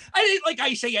interpret. I didn't like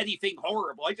I say anything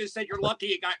horrible. I just said you're lucky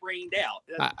it got rained out.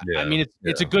 I mean,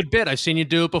 it's a good bit. I've seen you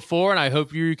do it before, and I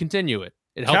hope you continue it.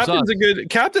 It helps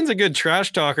Captain's a good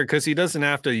trash talker because he doesn't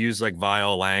have to use like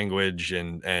vile language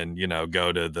and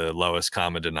go to the lowest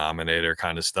common denominator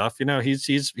kind of stuff.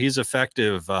 He's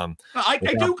effective.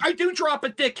 I do drop a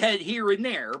dickhead here and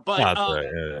there, but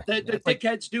the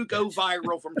dickheads do go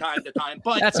viral from time to time.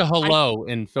 But that's a hello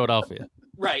in Philadelphia,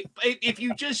 right? If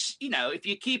you just if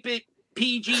you keep it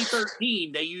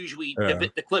PG-13, they usually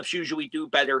the clips usually do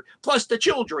better. Plus, the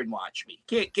children watch me.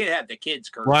 Can't have the kids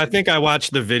cursing. Well, I think I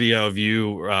watched the video of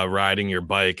you riding your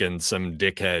bike and some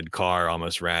dickhead car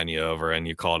almost ran you over, and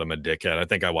you called him a dickhead. I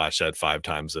think I watched that 5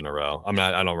 times in a row. I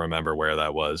don't remember where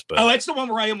that was, but that's the one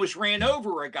where I almost ran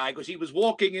over a guy because he was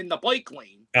walking in the bike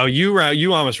lane. Oh, you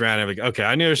almost ran him. Okay,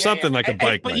 I knew there's something like a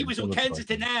bike but lane. He was on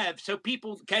Kensington Ave, so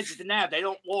people Kensington Ave they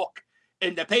don't walk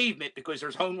in the pavement because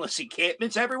there's homeless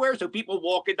encampments everywhere, so people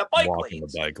walk in the bike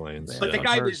lanes. But the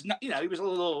guy was, he was a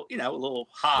little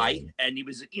high, and he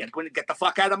was, going to get the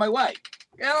fuck out of my way.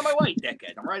 Get out of my way,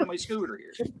 dickhead! I'm riding my scooter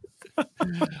here.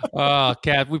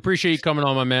 Cat, we appreciate you coming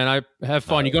on, my man. I have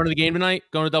fun. You going to the game tonight?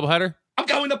 Going to doubleheader? I'm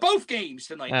going to both games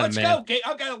tonight. Let's go.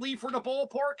 I've got to leave for the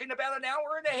ballpark in about an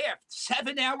hour and a half.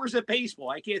 7 hours of baseball.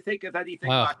 I can't think of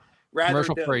anything.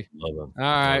 Commercial free. All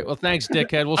right. Well, thanks,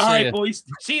 dickhead. We'll see you. All right, boys.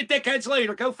 See you, dickheads,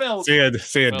 later. Go Phils. See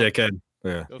you, dickhead.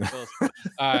 Yeah.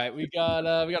 All right. We got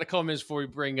a couple minutes before we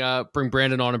bring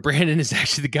Brandon on, and Brandon is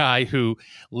actually the guy who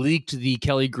leaked the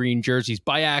Kelly Green jerseys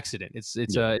by accident. It's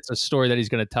a story that he's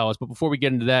going to tell us. But before we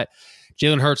get into that,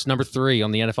 Jalen Hurts number 3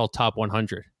 on the NFL Top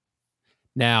 100.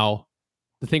 Now,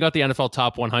 the thing about the NFL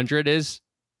Top 100 is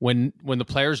when the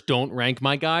players don't rank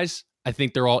my guys, I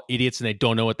think they're all idiots and they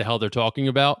don't know what the hell they're talking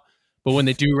about. But when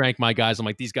they do rank my guys, I'm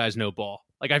like, these guys know ball.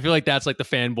 Like, I feel like that's like the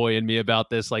fanboy in me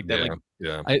about this. Like that,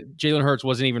 Jalen Hurts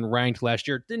wasn't even ranked last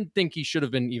year. Didn't think he should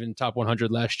have been even top 100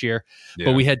 last year. Yeah.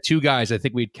 But we had 2 guys. I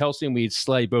think we had Kelsey and we had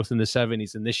Slay both in the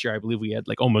 70s. And this year, I believe we had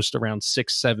like almost around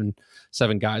 7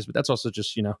 guys. But that's also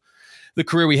just, the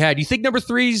career we had. You think number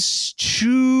 3's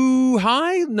too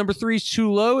high? Number 3's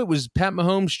too low? It was Pat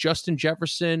Mahomes, Justin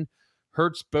Jefferson,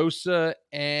 Hurts, Bosa,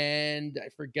 and I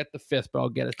forget the 5th, but I'll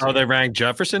get it. They ranked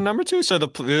Jefferson number 2. So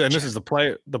this is the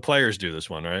players do this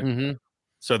one, right? Mm-hmm.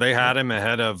 So they had him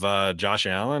ahead of Josh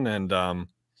Allen and so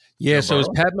it was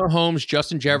Pat Mahomes,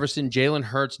 Justin Jefferson, Jalen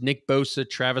Hurts, Nick Bosa,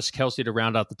 Travis Kelce to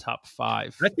round out the top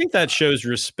 5. I think that shows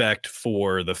respect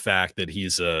for the fact that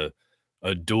he's a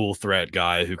dual threat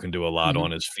guy who can do a lot on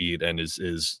his feet and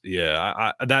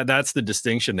that's the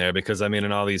distinction there, because I mean,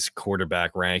 in all these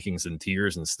quarterback rankings and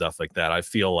tiers and stuff like that, I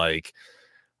feel like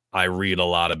I read a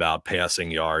lot about passing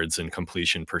yards and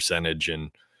completion percentage and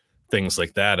things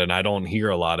like that, and I don't hear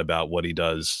a lot about what he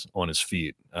does on his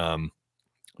feet.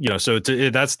 So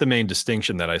that's the main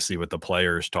distinction that I see with the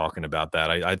players talking about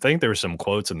that. I think there were some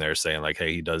quotes in there saying like,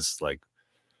 hey, he does like.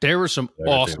 There were some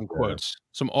awesome quotes.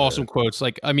 Quotes.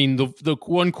 Like, I mean, the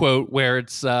one quote where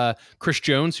it's Chris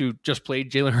Jones, who just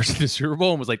played Jalen Hurts in the Super Bowl,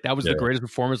 and was like, that was the greatest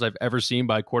performance I've ever seen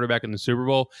by a quarterback in the Super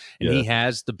Bowl. And he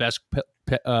has the best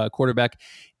quarterback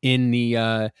in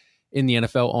the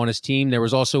NFL on his team. There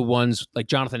was also ones like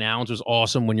Jonathan Allen's was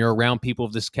awesome. When you're around people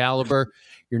of this caliber,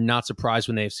 you're not surprised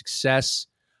when they have success.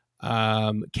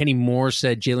 Kenny Moore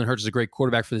said Jalen Hurts is a great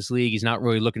quarterback for this league. He's not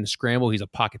really looking to scramble. He's a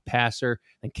pocket passer.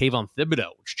 And Kayvon Thibodeau,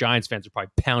 which Giants fans are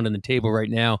probably pounding the table right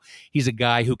now, he's a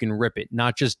guy who can rip it.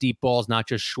 Not just deep balls, not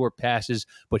just short passes,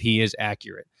 but he is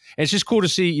accurate. And it's just cool to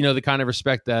see, the kind of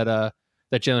respect that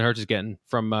that Jalen Hurts is getting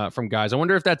from guys. I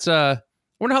wonder if that's I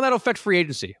wonder how that'll affect free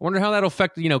agency. I wonder how that'll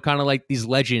affect, kind of like these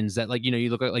legends that you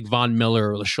look at like Von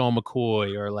Miller or LaShawn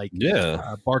McCoy or like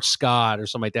Bart Scott or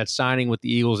something like that signing with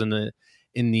the Eagles in the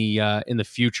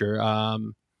future.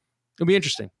 It'll be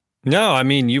interesting. No, I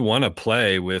mean, you want to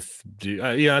play with,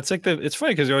 it's like it's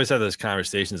funny because you always have those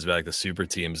conversations about like the super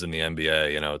teams in the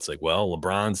NBA. It's like, well,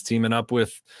 LeBron's teaming up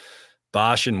with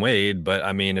Bosh and Wade, but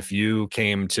I mean, if you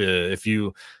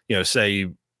say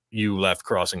you left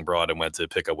Crossing Broad and went to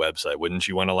pick a website, wouldn't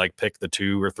you want to like pick the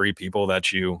 2 or 3 people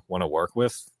that you want to work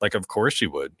with? Like, of course you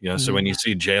would, So when you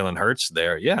see Jalen Hurts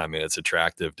there, yeah, I mean, it's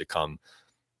attractive to come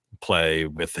play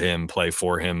with him, play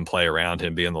for him, play around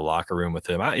him, be in the locker room with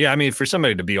him. I mean, for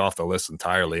somebody to be off the list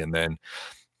entirely and then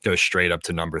go straight up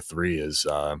to number 3 is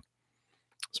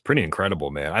it's pretty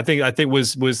incredible, man. I think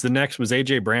was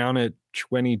AJ Brown at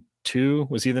 22?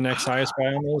 Was he the next highest guy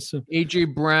on the list?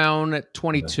 AJ Brown at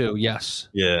 22. Yes.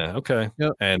 Yeah. Okay.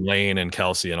 Yep. And Lane and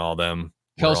Kelsey and all them.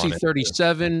 Kelsey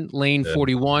 37, Lane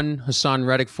 41, Hassan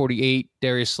Reddick 48,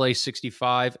 Darius Slay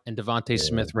 65, and Devontae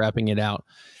Smith wrapping it out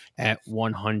at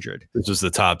 100. This was the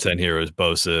top 10 here. It was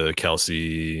Bosa,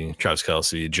 Kelsey, Travis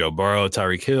Kelsey, Joe Burrow,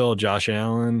 Tyreek Hill, Josh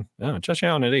Allen. Oh, Josh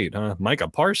Allen at 8, huh? Micah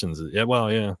Parsons. Yeah,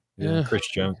 well, yeah. Chris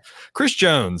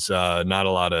Jones. Not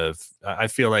a lot of. I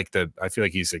feel like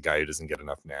he's a guy who doesn't get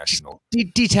enough national.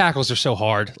 D tackles are so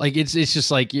hard. Like it's just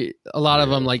like a lot of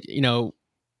them. Like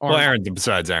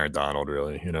besides Aaron Donald,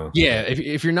 really. Yeah,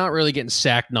 if you're not really getting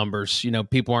sack numbers,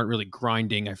 people aren't really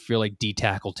grinding. I feel like D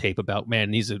tackle tape about,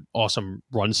 man, he's an awesome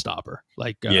run stopper.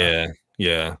 Like yeah. What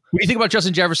do you think about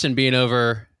Justin Jefferson being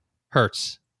over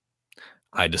Hurts?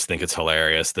 I just think it's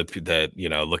hilarious that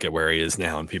look at where he is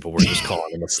now, and people were just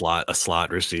calling him a slot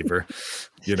receiver.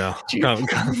 Could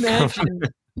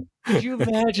you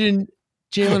imagine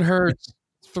Jalen Hurts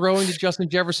throwing to Justin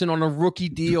Jefferson on a rookie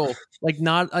deal? I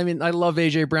love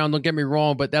AJ Brown, don't get me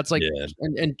wrong, but that's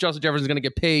and Justin Jefferson's going to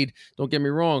get paid, don't get me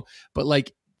wrong, but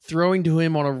like throwing to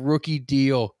him on a rookie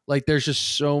deal, like there's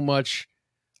just so much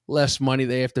less money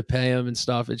they have to pay him and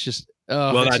stuff. It's just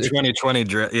that 2020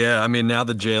 draft. Yeah, I mean, now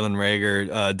the Jalen Reagor,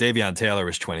 Davion Taylor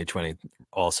was 2020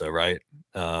 also, right?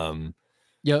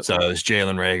 Yep. So it's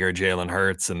Jalen Reagor, Jalen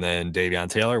Hurts, and then Davion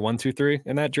Taylor, 1, 2, 3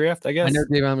 in that draft, I guess. I know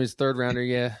Davion was 3rd rounder,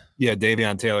 yeah. Yeah,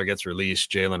 Davion Taylor gets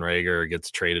released, Jalen Reagor gets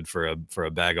traded for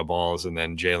a bag of balls, and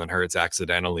then Jalen Hurts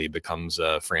accidentally becomes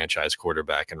a franchise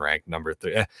quarterback and ranked number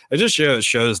 3. It just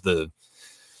shows the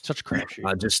such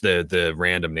crapshoot. Just the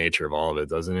random nature of all of it,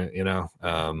 doesn't it?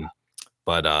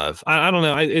 But I don't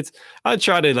know.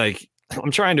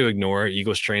 I'm trying to ignore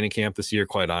Eagles training camp this year,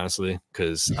 quite honestly,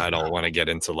 because I don't want to get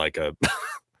into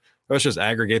let's just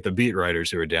aggregate the beat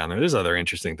writers who are down there. There's other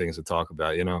interesting things to talk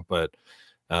about, but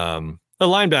the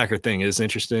linebacker thing is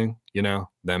interesting,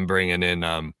 them bringing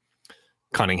in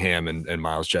Cunningham and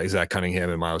Miles Jack, Zach Cunningham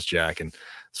and Miles Jack. And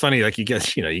it's funny, like you get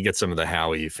some of the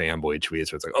Howie fanboy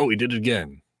tweets where it's like, oh, he did it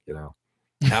again,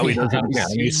 Howie does it again.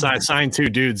 You signed 2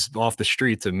 dudes off the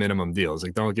street to minimum deals.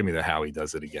 Like, don't give me the Howie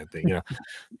does it again thing.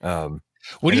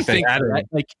 What do you think?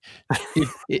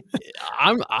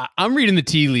 I'm reading the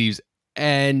tea leaves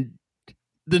and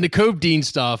the Nakobe Dean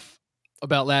stuff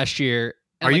about last year.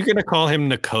 Are you going to call him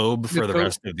Nakobe for the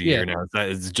rest of the year now?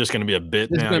 Is it just going to be a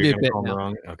bit now? It's going to be a bit now.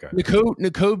 Wrong? Okay.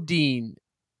 Nakobe Dean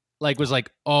was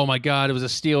like, oh my God, it was a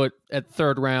steal at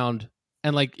 3rd round.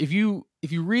 And like, if you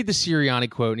read the Sirianni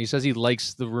quote, and he says he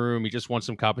likes the room, he just wants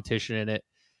some competition in it.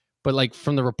 But like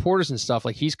from the reporters and stuff,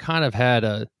 like he's kind of had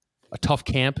a tough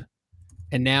camp.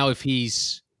 And now if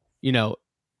he's,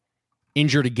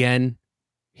 injured again,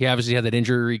 he obviously had that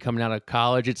injury coming out of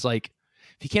college. It's like,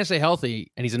 if he can't stay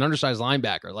healthy and he's an undersized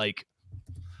linebacker, like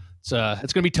it's going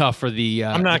to be tough for the.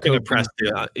 I'm not going to press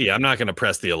I'm not going to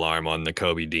press the alarm on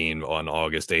Nakobe Dean on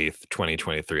August 8th,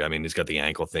 2023. I mean, he's got the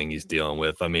ankle thing he's dealing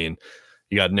with. I mean,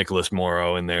 you got Nicholas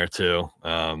Morrow in there too.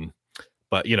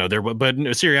 But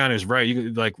Sirianni is right.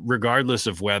 You regardless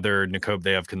of whether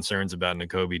they have concerns about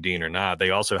Nakobe Dean or not,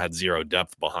 they also had 0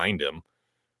 depth behind him.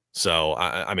 So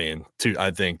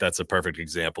I think that's a perfect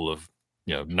example of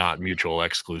not mutual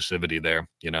exclusivity there.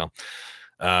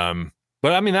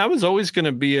 But I mean that was always going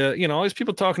to be always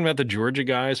people talking about the Georgia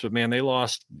guys, but man, they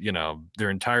lost their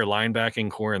entire linebacking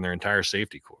core and their entire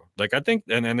safety core. Like I think,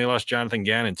 and they lost Jonathan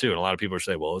Gannon too. And a lot of people are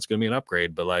saying, well, it's going to be an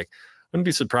upgrade, but like. I wouldn't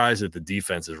be surprised if the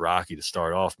defense is rocky to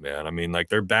start off, man. I mean, like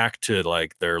they're back to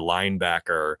like their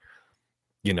linebacker,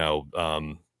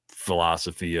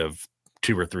 philosophy of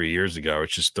 2 or 3 years ago.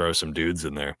 It's just throw some dudes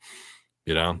in there,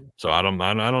 So I don't know.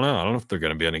 I don't know if they're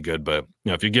going to be any good, but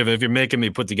if you're making me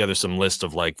put together some list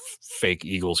of like fake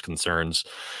Eagles concerns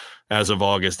as of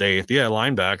August 8th, yeah,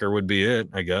 linebacker would be it,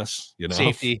 I guess.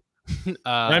 Safety,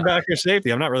 linebacker,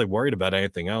 safety. I'm not really worried about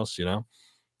anything else, So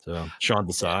Sean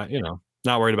Desai,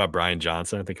 Not worried about Brian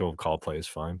Johnson. I think he'll call plays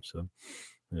fine. So,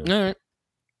 yeah. All right.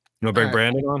 You want to bring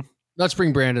Brandon on? Let's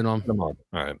bring Brandon on. Come on.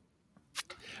 All right.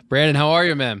 Brandon, how are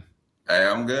you, man? Hey,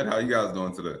 I'm good. How you guys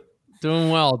doing today? Doing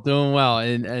well.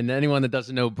 And anyone that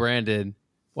doesn't know Brandon,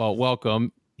 well,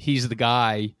 welcome. He's the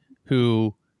guy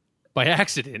who, by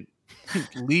accident,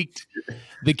 leaked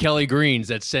the Kelly Greens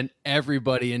that sent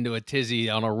everybody into a tizzy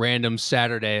on a random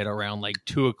Saturday at around like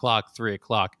 2:00,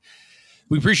 3:00.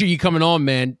 We appreciate you coming on,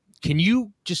 man. Can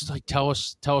you just like tell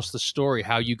us the story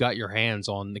how you got your hands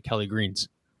on the Kelly Greens?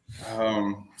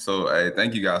 So hey,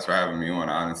 thank you guys for having me on.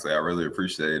 Honestly, I really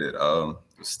appreciate it. The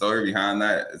story behind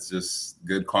that, it's just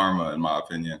good karma, in my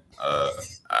opinion.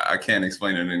 I can't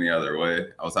explain it any other way.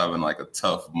 I was having like a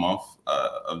tough month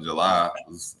of July. I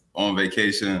was on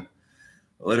vacation.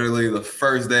 Literally the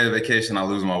first day of vacation, I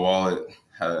lose my wallet.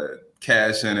 Had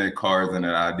cash in it, cards in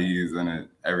it, IDs in it,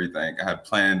 everything. I had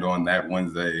planned on that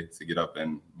Wednesday to get up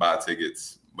and buy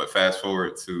tickets. But fast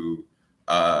forward to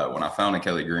when I found the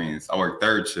Kelly Greens, I worked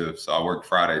third shift. So I worked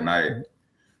Friday night,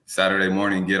 Saturday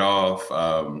morning, get off,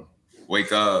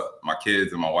 wake up, my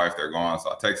kids and my wife, they're gone. So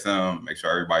I text them, make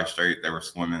sure everybody's straight. They were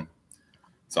swimming.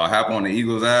 So I hop on the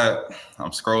Eagles app.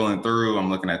 I'm scrolling through. I'm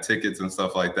looking at tickets and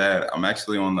stuff like that. I'm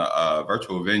actually on the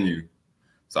virtual venue.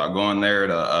 So I go in there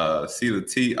to see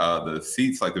the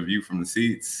seats, like the view from the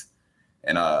seats.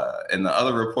 And in the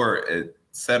other report, it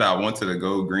said I went to the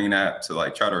Go Green app to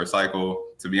like try to recycle.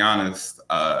 To be honest,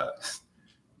 so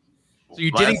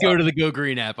you didn't go to the Go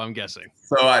Green app, I'm guessing.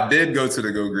 So I did go to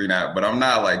the Go Green app, but I'm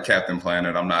not like Captain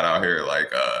Planet. I'm not out here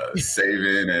like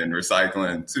saving and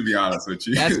recycling, to be honest with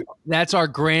you. That's our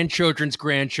grandchildren's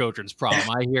problem.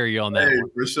 I hear you on that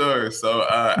one. For sure. So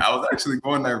I was actually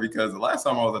going there because the last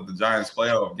time I was at the Giants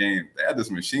playoff game, they had this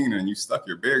machine and you stuck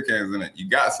your beer cans in it. You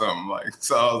got something like,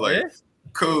 so I was like,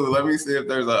 cool, let me see if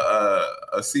there's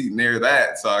a seat near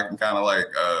that so I can kind of like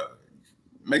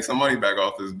make some money back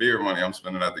off this beer money I'm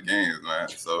spending at the games, man.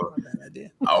 So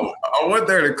I went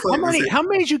there to click. How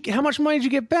much money did you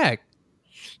get back?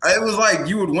 It was like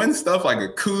you would win stuff like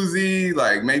a koozie,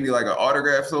 like maybe like an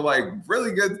autograph. So like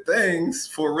really good things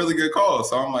for a really good cause.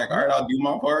 So I'm like, all right, I'll do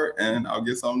my part and I'll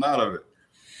get something out of it.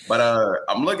 But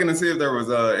I'm looking to see if there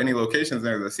was any locations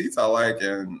there, the seats I like.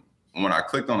 And when I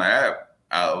clicked on the app,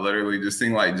 I literally just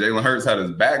seen like Jalen Hurts had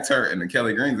his back turned and the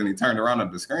Kelly Greens and he turned around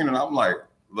at the screen. And I'm like,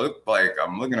 look, like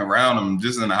I'm looking around. I'm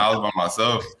just in the house by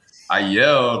myself. I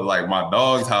yelled, like my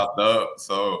dogs hopped up.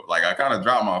 So like I kind of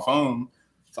dropped my phone.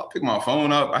 So I picked my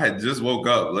phone up. I had just woke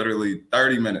up literally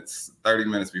 30 minutes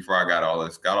before I got all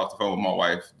this. Got off the phone with my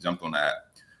wife, jumped on the app.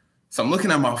 So I'm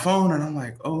looking at my phone and I'm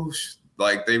like, oh,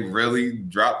 like they really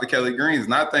dropped the Kelly Greens.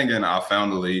 Not thinking I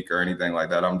found the leak or anything like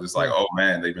that. I'm just like, oh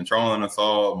man, they've been trolling us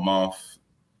all month.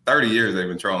 30 years they've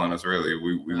been trolling us, really.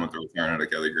 We went through return of the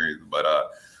Kelly Greens. But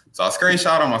so I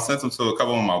screenshot them. I sent them to a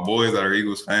couple of my boys that are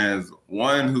Eagles fans.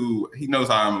 One who, he knows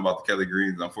how I'm about the Kelly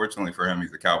Greens. Unfortunately for him,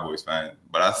 he's a Cowboys fan.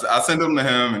 But I sent them to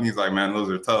him, and he's like, man, those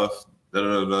are tough. Da,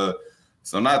 da, da.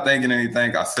 So not thinking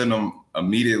anything, I sent them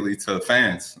immediately to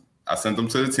fans. I sent them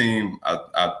to the team.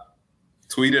 I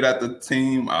tweeted at the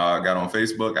team. I got on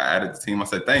Facebook. I added the team. I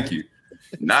said, thank you.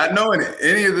 Not knowing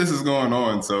any of this is going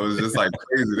on. So it's just like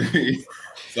crazy to me.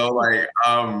 So like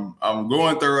I'm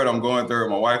going through it.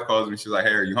 My wife calls me. She's like,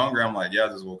 hey, are you hungry? I'm like, yeah, I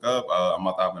just woke up. I'm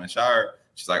about to hop in the shower.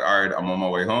 She's like, all right, I'm on my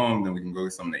way home. Then we can go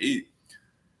get something to eat.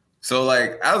 So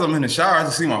like as I'm in the shower, I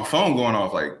just see my phone going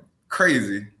off like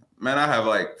crazy. Man, I have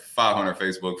like 500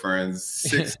 Facebook friends,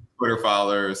 6 Twitter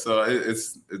followers. So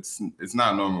it's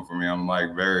not normal for me. I'm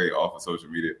like very off of social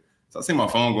media. So I see my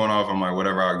phone going off. I'm like,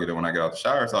 whatever, I'll get it when I get out the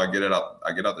shower. So I get out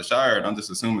the shower and I'm just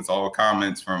assuming it's all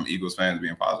comments from Eagles fans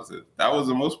being positive. That was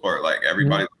the most part. Like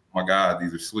everybody, oh my God,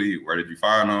 these are sweet. Where did you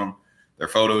find them? They're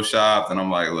photoshopped. And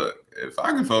I'm like, look, if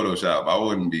I can Photoshop, I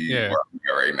wouldn't be where I'm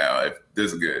at right now if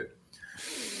this is good.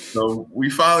 So we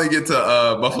finally get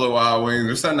to Buffalo Wild Wings.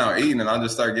 We're sitting out eating, and I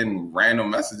just start getting random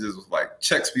messages with like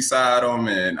checks beside them,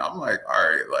 and I'm like, all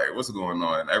right, like what's going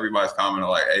on? And everybody's commenting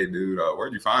like, hey, dude,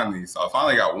 where'd you find these? So I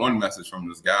finally got one message from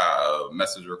this guy, a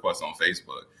message request on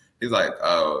Facebook. He's like,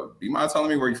 do you mind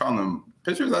telling me where you found them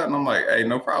pictures at? And I'm like, hey,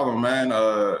 no problem, man.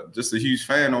 Just a huge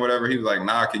fan or whatever. He was like,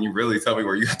 nah, can you really tell me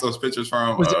where you got those pictures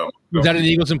from? Was that an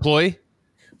Eagles employee?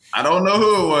 I don't know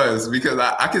who it was because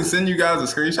I can send you guys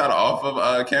a screenshot off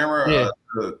of camera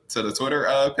to the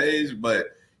Twitter page, but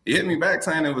he hit me back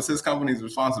saying it was his company's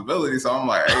responsibility. So I'm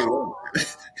like, hey,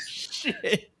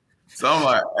 shit. So I'm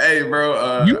like, hey,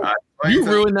 bro, you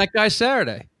ruined that guy's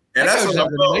Saturday. And that's what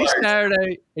I'm like.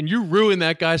 Saturday, and you ruined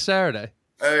that guy's Saturday.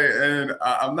 Hey, and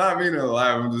I'm not meaning to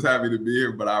lie. I'm just happy to be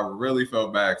here, but I really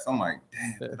felt bad. So I'm like,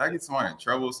 damn, did I get somebody in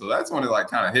trouble? So that's when it like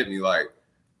kind of hit me like,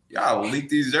 y'all leak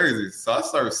these jerseys. So I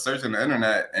started searching the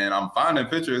internet and I'm finding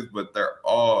pictures, but they're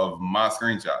all of my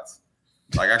screenshots.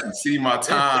 Like I can see my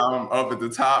time up at the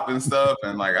top and stuff.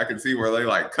 And like, I can see where they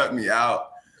like cut me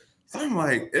out. So I'm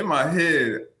like, in my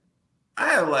head,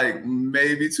 I had like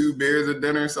maybe 2 beers at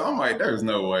dinner. So I'm like, there's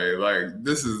no way. Like,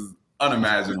 this is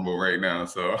unimaginable right now.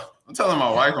 So I'm telling my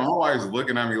wife, and my wife's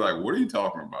looking at me like, "What are you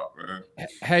talking about, man?"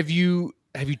 Have you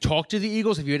talked to the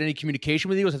Eagles? Have you had any communication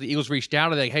with the Eagles? Have the Eagles reached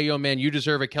out? Are they like, hey, yo, man, you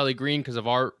deserve a Kelly Green because of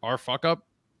our fuck up?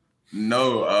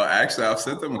 No, actually, I've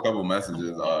sent them a couple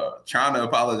messages, trying to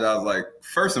apologize. Like,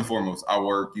 first and foremost, I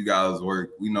work, you guys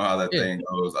work. We know how that thing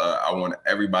goes. I want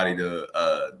everybody to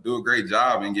do a great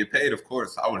job and get paid. Of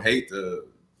course, I would hate to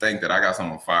think that I got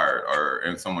someone fired or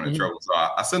and someone in trouble. So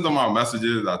I sent them my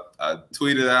messages. I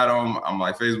tweeted at them. I'm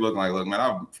like Facebook, like, look, man,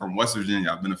 I'm from West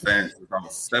Virginia. I've been a fan since I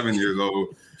was 7 years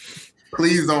old.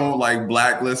 Please don't like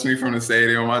blacklist me from the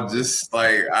stadium. I just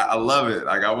like I love it.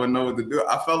 Like I wouldn't know what to do.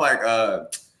 I felt like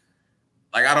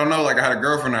I don't know, like I had a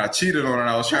girlfriend and I cheated on her and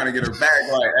I was trying to get her back.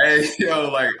 Like, hey, yo,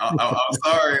 like I'm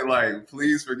sorry. Like,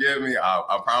 please forgive me.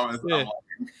 I promise. Yeah. I'm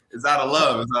like, it's out of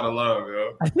love. It's out of love,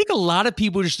 yo. I think a lot of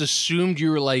people just assumed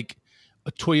you were like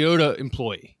a Toyota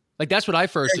employee. Like that's what I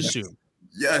first assumed.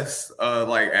 Yes.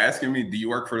 Like asking me, do you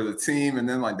work for the team? And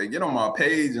then like they get on my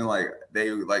page and like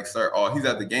they like start, oh, he's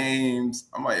at the games.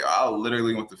 I'm like, I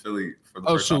literally went to Philly for the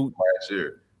first time last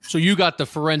year. So you got the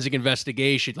forensic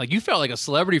investigation. Like you felt like a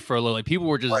celebrity for a little. Like people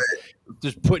were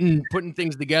just putting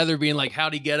things together, being like,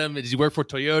 how'd he get him? Does he work for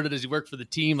Toyota? Does he work for the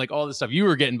team? Like all this stuff. You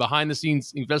were getting behind the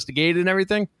scenes investigated and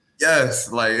everything.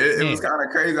 Yes, like it was kind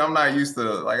of crazy. I'm not used to,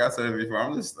 like I said before,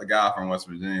 I'm just a guy from West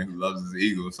Virginia who loves his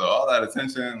Eagles. So all that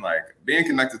attention, like being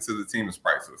connected to the team is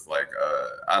priceless. Like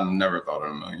I never thought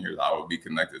in a million years I would be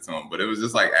connected to him. But it was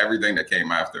just like everything that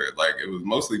came after it. Like it was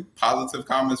mostly positive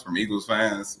comments from Eagles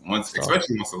fans,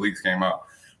 especially once the leaks came out.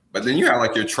 But then you have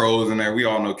like your trolls in there. We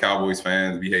all know Cowboys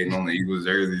fans be hating on the Eagles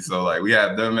jersey. So like we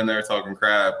had them in there talking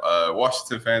crap.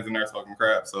 Washington fans in there talking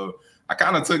crap. So I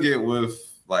kind of took it with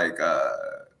like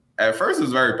at first it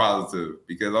was very positive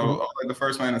because I was like the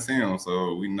first man to see him.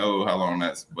 So we know how long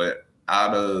that's, but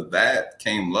out of that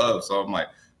came love. So I'm like,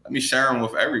 let me share them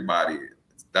with everybody.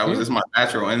 That was just my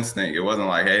natural instinct. It wasn't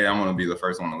like, hey, I'm going to be the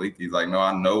first one to leak these. Like, no,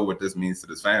 I know what this means to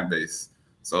this fan base.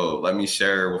 So let me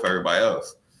share it with everybody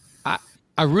else.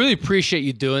 I really appreciate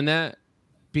you doing that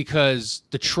because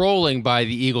the trolling by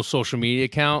the Eagles social media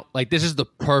account, like this is the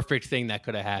perfect thing that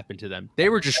could have happened to them. They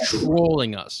were just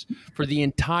trolling us for the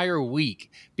entire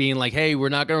week, being like, hey, we're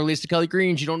not going to release the Kelly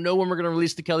Greens. You don't know when we're going to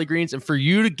release the Kelly Greens. And for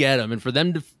you to get them and for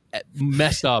them to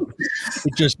mess up,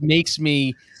 it just makes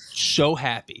me so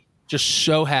happy. Just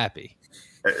so happy.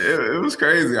 It was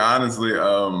crazy, honestly.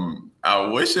 I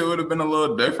wish it would have been a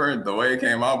little different the way it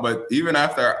came out, but even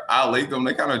after I leaked them,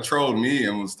 they kind of trolled me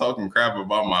and was talking crap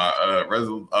about my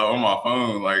on my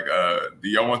phone. Like, do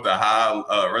y'all want the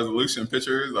high resolution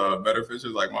pictures, better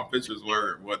pictures? Like my pictures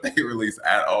were what they released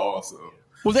at all. So.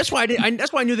 Well, that's why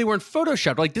that's why I knew they weren't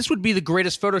photoshopped. Like this would be the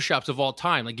greatest photoshops of all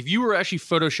time. Like if you were actually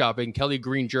photoshopping Kelly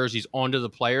Green jerseys onto the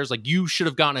players, like you should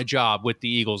have gotten a job with the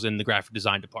Eagles in the graphic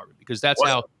design department because that's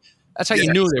how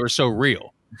you knew they were so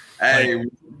real. Hey, like,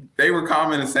 they were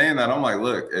commenting saying that. I'm like,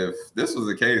 look, if this was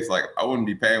the case, like I wouldn't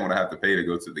be paying what I have to pay to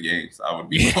go to the games. I would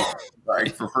be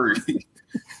like for free.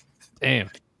 Damn.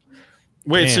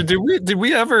 Wait, so did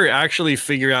we ever actually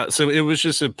figure out? So it was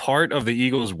just a part of the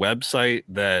Eagles website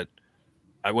that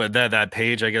that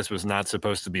page, I guess, was not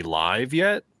supposed to be live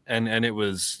yet, and it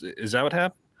was. Is that what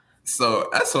happened? So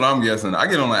that's what I'm guessing. I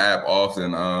get on the app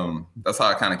often. That's how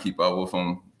I kind of keep up with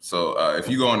them. So if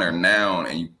you go on there now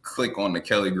and you click on the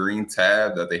Kelly Green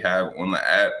tab that they have on the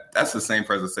app, that's the same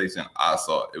presentation I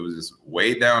saw. It was just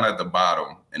way down at the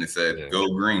bottom, and it said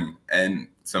 "Go Green." And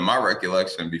to my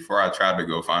recollection, before I tried to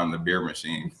go find the beer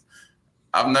machine,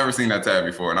 I've never seen that tab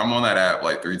before, and I'm on that app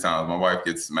like 3 times. My wife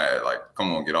gets mad, like,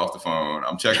 "Come on, get off the phone."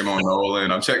 I'm checking on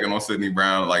Nolan. I'm checking on Sidney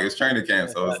Brown. Like it's training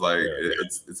camp, so it's like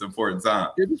it's important time.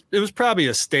 It was probably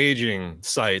a staging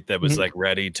site that was like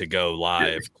ready to go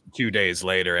live 2 days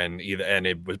later, and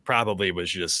it was probably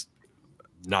just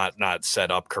not set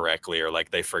up correctly, or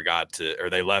like they forgot to, or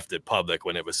they left it public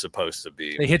when it was supposed to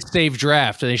be. They hit save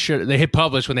draft, and they hit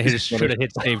publish when they should have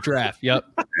hit save draft. Yep.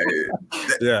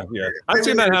 Yeah. I've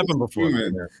seen that happen before.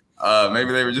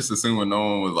 Maybe they were just assuming no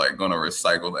one was like going to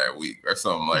recycle that week or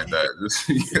something like that. Just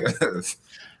because.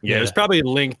 Yeah, it was probably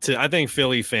linked to. I think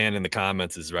Philly fan in the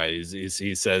comments is right.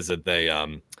 He says that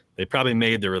they probably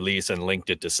made the release and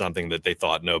linked it to something that they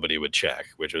thought nobody would check,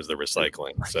 which was the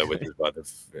recycling. So which is what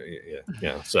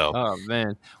So oh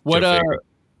man, what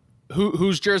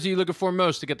whose jersey are you looking for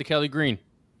most to get the Kelly Green?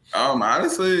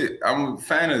 Honestly, I'm a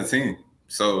fan of the team.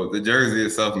 So the jersey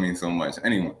itself means so much.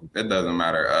 Anyway, it doesn't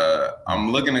matter.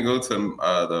 I'm looking to go to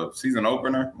the season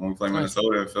opener when we play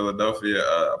Minnesota and Philadelphia.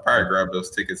 I'll probably grab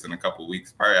those tickets in a couple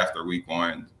weeks, probably after week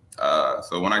 1.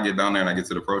 So when I get down there and I get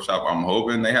to the pro shop, I'm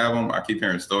hoping they have them. I keep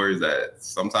hearing stories that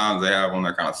sometimes they have them.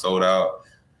 They're kind of sold out.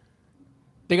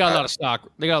 They got a lot of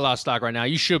stock. They got a lot of stock right now.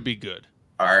 You should be good.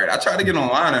 All right, I tried to get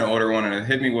online and order one, and it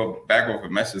hit me back with a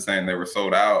message saying they were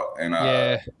sold out. And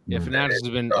Fanatics has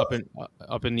been up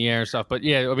in the air and stuff. But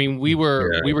yeah, I mean, we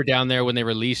were down there when they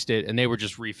released it, and they were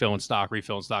just refilling stock. And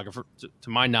to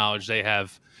my knowledge, they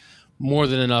have more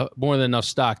than enough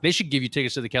stock. They should give you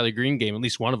tickets to the Kelly Green game, at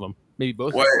least one of them, maybe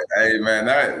both. What? Hey man,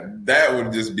 that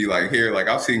would just be like here. Like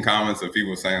I've seen comments of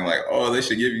people saying like, "Oh, they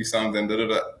should give you something." Da, da,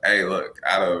 da. Hey, look,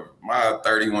 out of my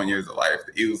 31 years of life,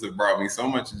 the Eagles have brought me so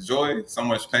much joy, so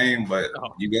much pain. But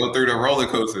you go through the roller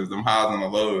coasters, them highs and the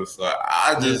lows. So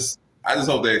I just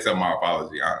hope they accept my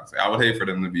apology. Honestly, I would hate for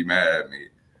them to be mad at me.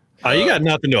 You got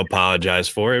nothing to apologize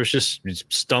for. It was just you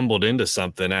stumbled into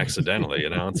something accidentally,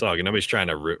 It's all good. Nobody's trying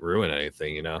to ruin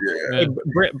anything, Yeah. Hey,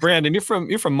 Brandon, you're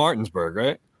from Martinsburg,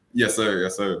 right? Yes, sir.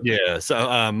 Yes, sir. Yeah.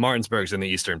 So Martinsburg's in the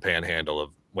eastern panhandle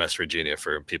of West Virginia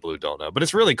for people who don't know, but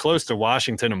it's really close to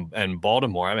Washington and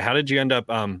Baltimore. I mean, how did you end up?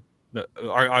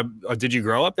 Did you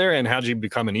grow up there, and how did you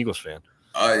become an Eagles fan?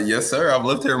 Yes, sir. I've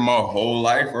lived here my whole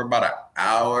life. We're about an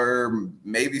hour,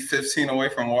 maybe 15 away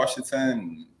from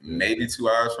Washington, maybe 2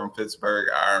 hours from Pittsburgh,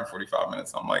 hour and 45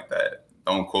 minutes, something like that.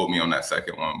 Don't quote me on that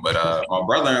second one. But my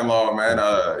brother-in-law,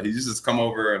 man, he just come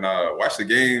over and watch the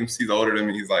games. He's older than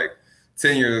me. He's like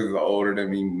 10 years older than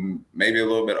me, maybe a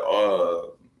little bit,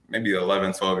 maybe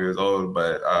 11, 12 years old.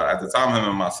 But at the time, him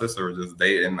and my sister were just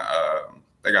dating.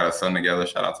 They got a son together.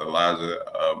 Shout out to Elijah.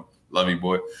 Love you,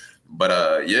 boy.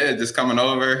 But just coming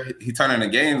over, he turning the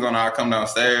games on. I come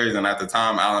downstairs, and at the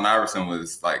time, Allen Iverson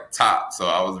was like top, so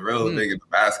I was really big into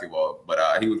basketball.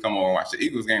 But he would come over and watch the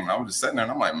Eagles game, and I was just sitting there,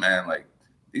 and I'm like, man, like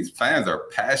these fans are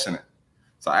passionate.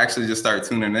 So I actually just started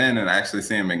tuning in and actually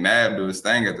seeing McNabb do his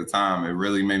thing at the time. It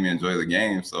really made me enjoy the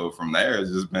game. So from there,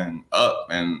 it's just been up,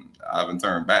 and I haven't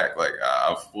turned back. Like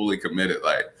I've fully committed.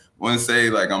 Like wouldn't say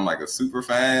like I'm like a super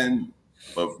fan.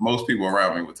 But most people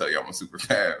around me will tell you I'm a super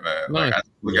fan, man. Like I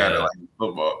look at it like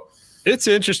football. It's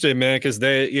interesting, man,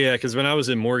 because when I was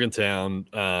in Morgantown,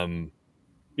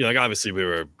 like obviously we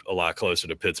were a lot closer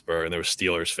to Pittsburgh, and there were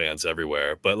Steelers fans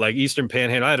everywhere. But like Eastern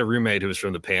Panhandle, I had a roommate who was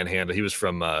from the Panhandle. He was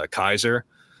from Kaiser,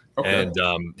 and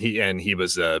he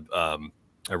was a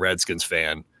Redskins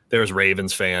fan. There was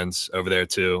Ravens fans over there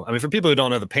too. I mean, for people who don't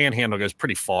know, the Panhandle goes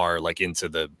pretty far, like into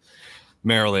the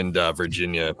Maryland,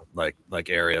 Virginia, like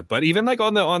area, but even like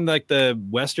on the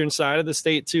western side of the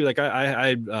state too. Like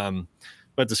I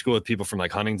went to school with people from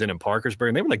like Huntington and Parkersburg,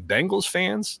 and they were like Bengals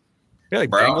fans. Yeah,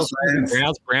 like Browns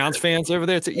fans over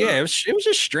there too. Yeah, it was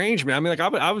just strange, man. I mean, like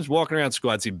I was walking around school,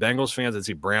 I'd see Bengals fans, I'd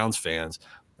see Browns fans,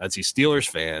 I'd see Steelers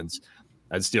fans,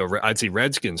 I'd see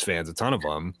Redskins fans, a ton of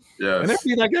them. Yeah, and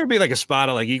there'd be like a spot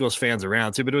of like Eagles fans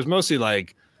around too, but it was mostly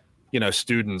like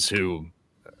students who.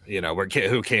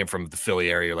 Who came from the Philly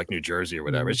area, or like New Jersey or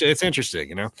whatever. It's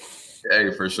interesting,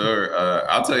 Hey, for sure.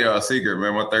 I'll tell y'all a secret,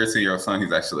 man. My 13-year-old son,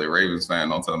 he's actually a Ravens fan.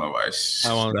 Don't tell nobody.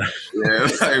 I won't. Yeah,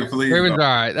 like, please. Ravens are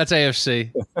all right. That's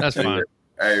AFC. That's fine.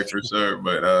 Hey, for sure.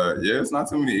 But it's not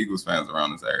too many Eagles fans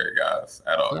around this area, guys,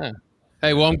 at all. Yeah.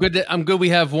 Hey, well, I'm good. We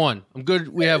have one. I'm good.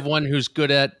 We have one who's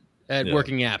good at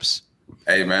working apps.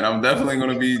 Hey, man, I'm definitely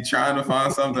going to be trying to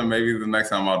find something. Maybe the next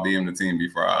time I'll DM the team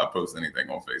before I post anything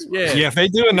on Facebook. Yeah, if they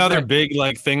do another big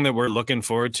like thing that we're looking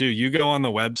forward to, you go on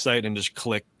the website and just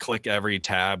click every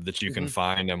tab that you can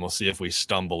find, and we'll see if we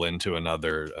stumble into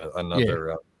another. And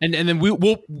then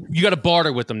you got to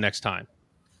barter with them next time.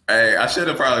 Hey, I should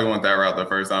have probably went that route the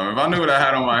first time. If I knew what I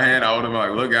had on my hand, I would have been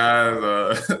like, look,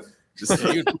 guys, just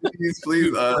please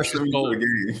send me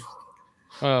the game.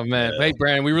 Oh, man. Yeah. Hey,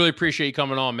 Brandon, we really appreciate you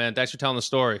coming on, man. Thanks for telling the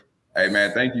story. Hey,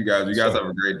 man, thank you, guys. You guys have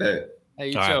a great day. Hey,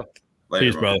 you too. Right. Later,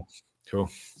 peace, brother. Cool.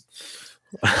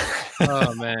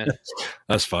 Oh, man.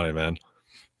 That's funny, man.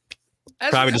 They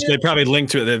probably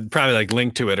linked to it. They probably like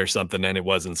linked to it or something, and it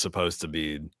wasn't supposed to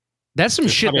be. That's some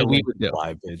shit that we would do.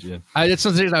 Live page, yeah. That's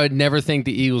something I would never think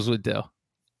the Eagles would do.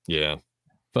 Yeah.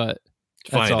 But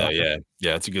funny though, yeah.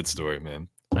 Yeah, it's a good story, man.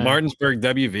 Martinsburg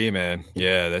WV, man.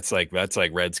 Yeah, that's like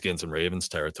Redskins and Ravens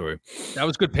territory. That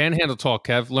was good panhandle talk,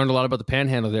 Kev. Learned a lot about the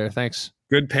panhandle there. Thanks.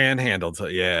 Good panhandle.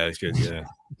 Yeah, it's good. Yeah.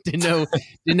 didn't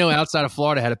know outside of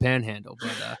Florida had a panhandle,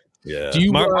 but yeah.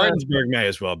 Martinsburg may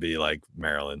as well be like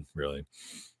Maryland, really.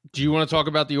 Do you want to talk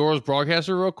about the Orioles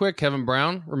broadcaster real quick? Kevin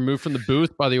Brown removed from the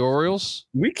booth by the Orioles.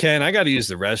 We can. I got to use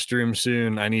the restroom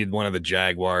soon. I need one of the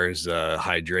Jaguars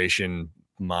hydration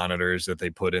monitors that they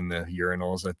put in the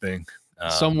urinals, I think.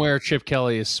 Somewhere Chip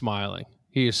Kelly is smiling.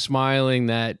 He is smiling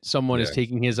that someone is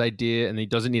taking his idea and he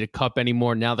doesn't need a cup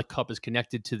anymore. Now the cup is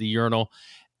connected to the urinal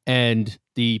and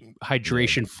the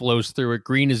hydration flows through it.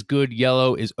 Green is good.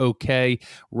 Yellow is okay.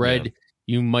 Red,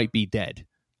 you might be dead.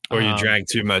 Or you drank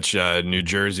too much New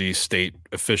Jersey state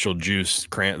official juice,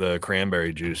 the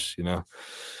cranberry juice, you know?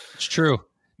 It's true.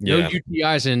 No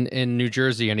UTIs in New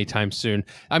Jersey anytime soon.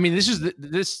 I mean, this is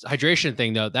this hydration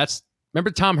thing, though. Remember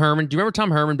Tom Herman? Do you remember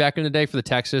Tom Herman back in the day for the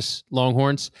Texas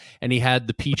Longhorns? And he had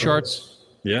the P charts?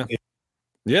 Yeah.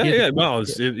 Well,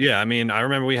 I mean, I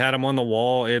remember we had him on the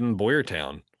wall in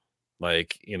Boyertown.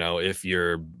 Like, you know, if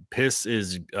your piss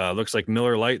is looks like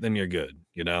Miller Lite, then you're good,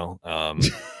 you know?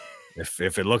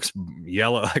 If it looks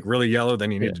yellow, like really yellow,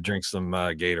 then you need to drink some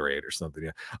Gatorade or something.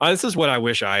 Yeah. This is what I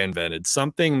wish I invented.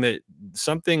 Something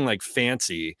like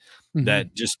fancy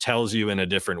that just tells you in a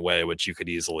different way, which you could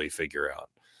easily figure out.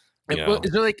 Well,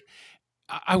 is there like,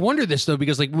 I wonder this though,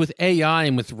 because like with AI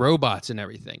and with robots and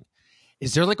everything,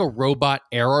 is there like a robot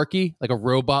hierarchy, like a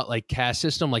robot like caste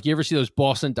system? Like you ever see those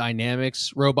Boston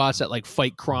Dynamics robots that like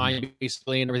fight crime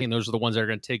basically and everything? Those are the ones that are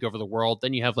going to take over the world.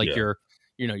 Then you have like your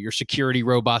security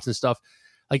robots and stuff.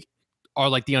 Like are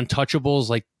like the untouchables,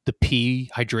 like the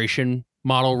P hydration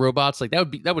model robots. Like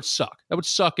that would suck. That would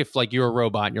suck if like you're a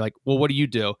robot and you're like, well, what do you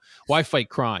do? Why fight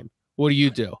crime? What do you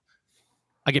do?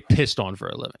 I get pissed on for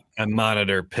a living. I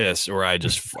monitor piss, or I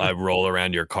roll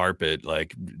around your carpet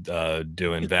like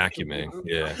doing vacuuming.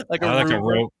 Yeah, like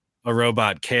a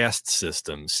robot caste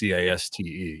system, CASTE.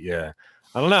 Yeah,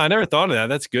 I don't know. I never thought of that.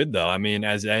 That's good though. I mean,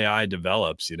 as AI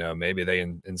develops, you know, maybe they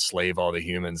enslave all the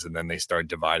humans, and then they start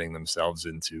dividing themselves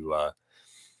into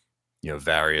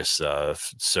various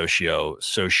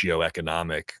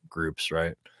socioeconomic groups,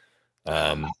 right?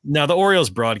 Now the Orioles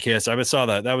broadcast, I saw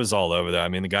that was all over there. I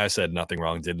mean, the guy said nothing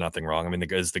wrong, did nothing wrong. I mean,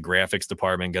 is the graphics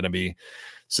department going to be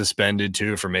suspended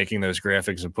too for making those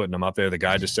graphics and putting them up there? The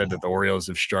guy just said that the Orioles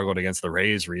have struggled against the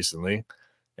Rays recently,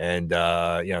 and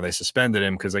they suspended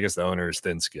him because I guess the owner is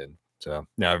thin-skinned. So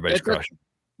now everybody's crushing.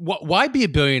 Why be a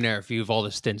billionaire if you have all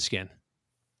this thin skin?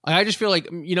 I just feel like,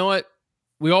 you know what?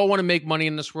 We all want to make money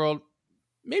in this world.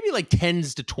 Maybe like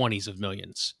tens to 20s of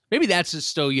millions. Maybe that's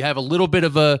just so you have a little bit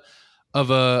of a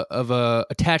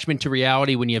attachment to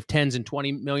reality when you have 10s and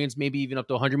 20 millions, maybe even up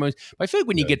to 100 millions. But I feel like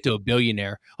when you get to a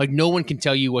billionaire, like no one can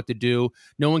tell you what to do.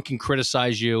 No one can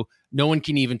criticize you. No one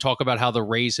can even talk about how the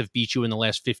Rays have beat you in the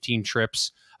last 15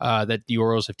 trips that the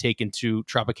Orioles have taken to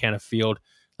Tropicana Field.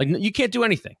 Like you can't do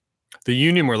anything. The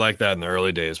Union were like that in the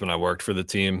early days when I worked for the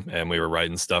team and we were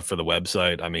writing stuff for the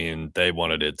website. I mean, they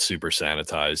wanted it super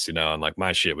sanitized, and like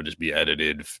my shit would just be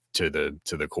edited to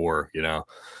the core,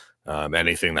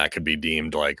 anything that could be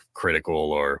deemed like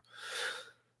critical or,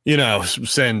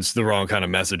 sends the wrong kind of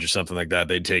message or something like that,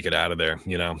 they'd take it out of there.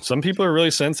 Some people are really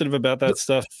sensitive about that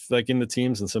stuff, like in the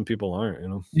teams, and some people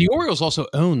aren't. The Orioles also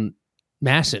own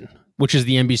Masson, which is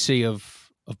the NBC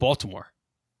of Baltimore.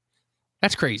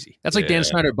 That's crazy. That's like Dan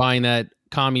Snyder buying that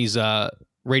commies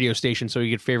radio station so he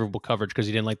get favorable coverage because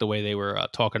he didn't like the way they were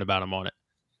talking about him on it.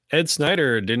 Ed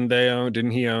Snyder, didn't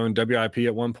he own WIP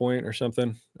at one point or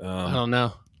something? I don't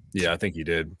know. Yeah, I think he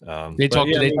did. Did they talk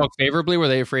favorably? Were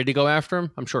they afraid to go after him?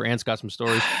 I'm sure Ant's got some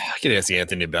stories. I could ask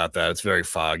Anthony about that. It's very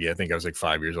foggy. I think I was like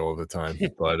 5 years old at the time.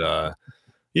 But I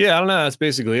don't know. That's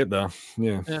basically it, though.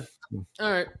 Yeah.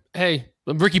 All right. Hey,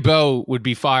 Ricky Bowe would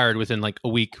be fired within like a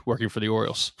week working for the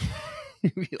Orioles.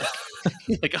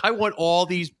 like, I want all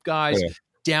these guys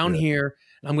down here,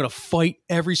 and I'm going to fight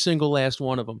every single last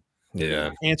one of them.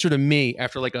 Yeah. Answer to me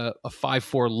after like a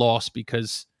 5-4 loss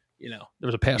because there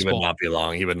was a pass ball.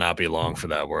 He would not be long for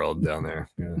that world down there.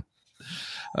 Yeah.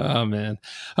 Oh man.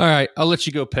 All right, I'll let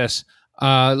you go piss.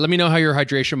 Let me know how your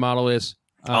hydration model is.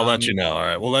 I'll let you know. All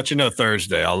right, we'll let you know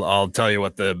Thursday. I'll tell you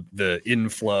what the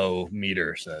inflow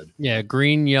meter said. Yeah,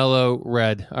 green, yellow,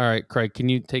 red. All right, Craig, can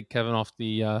you take Kevin off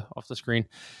the screen?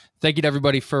 Thank you to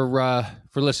everybody for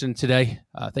listening today.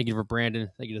 Thank you for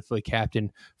Brandon. Thank you to the Philly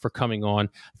captain for coming on.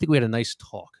 I think we had a nice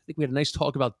talk.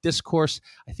 About discourse.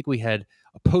 I think we had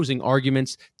opposing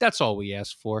arguments. That's all we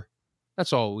asked for.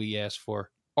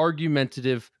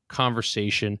 Argumentative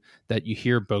conversation that you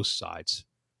hear both sides.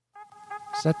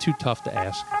 Is that too tough to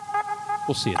ask?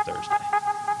 We'll see you Thursday.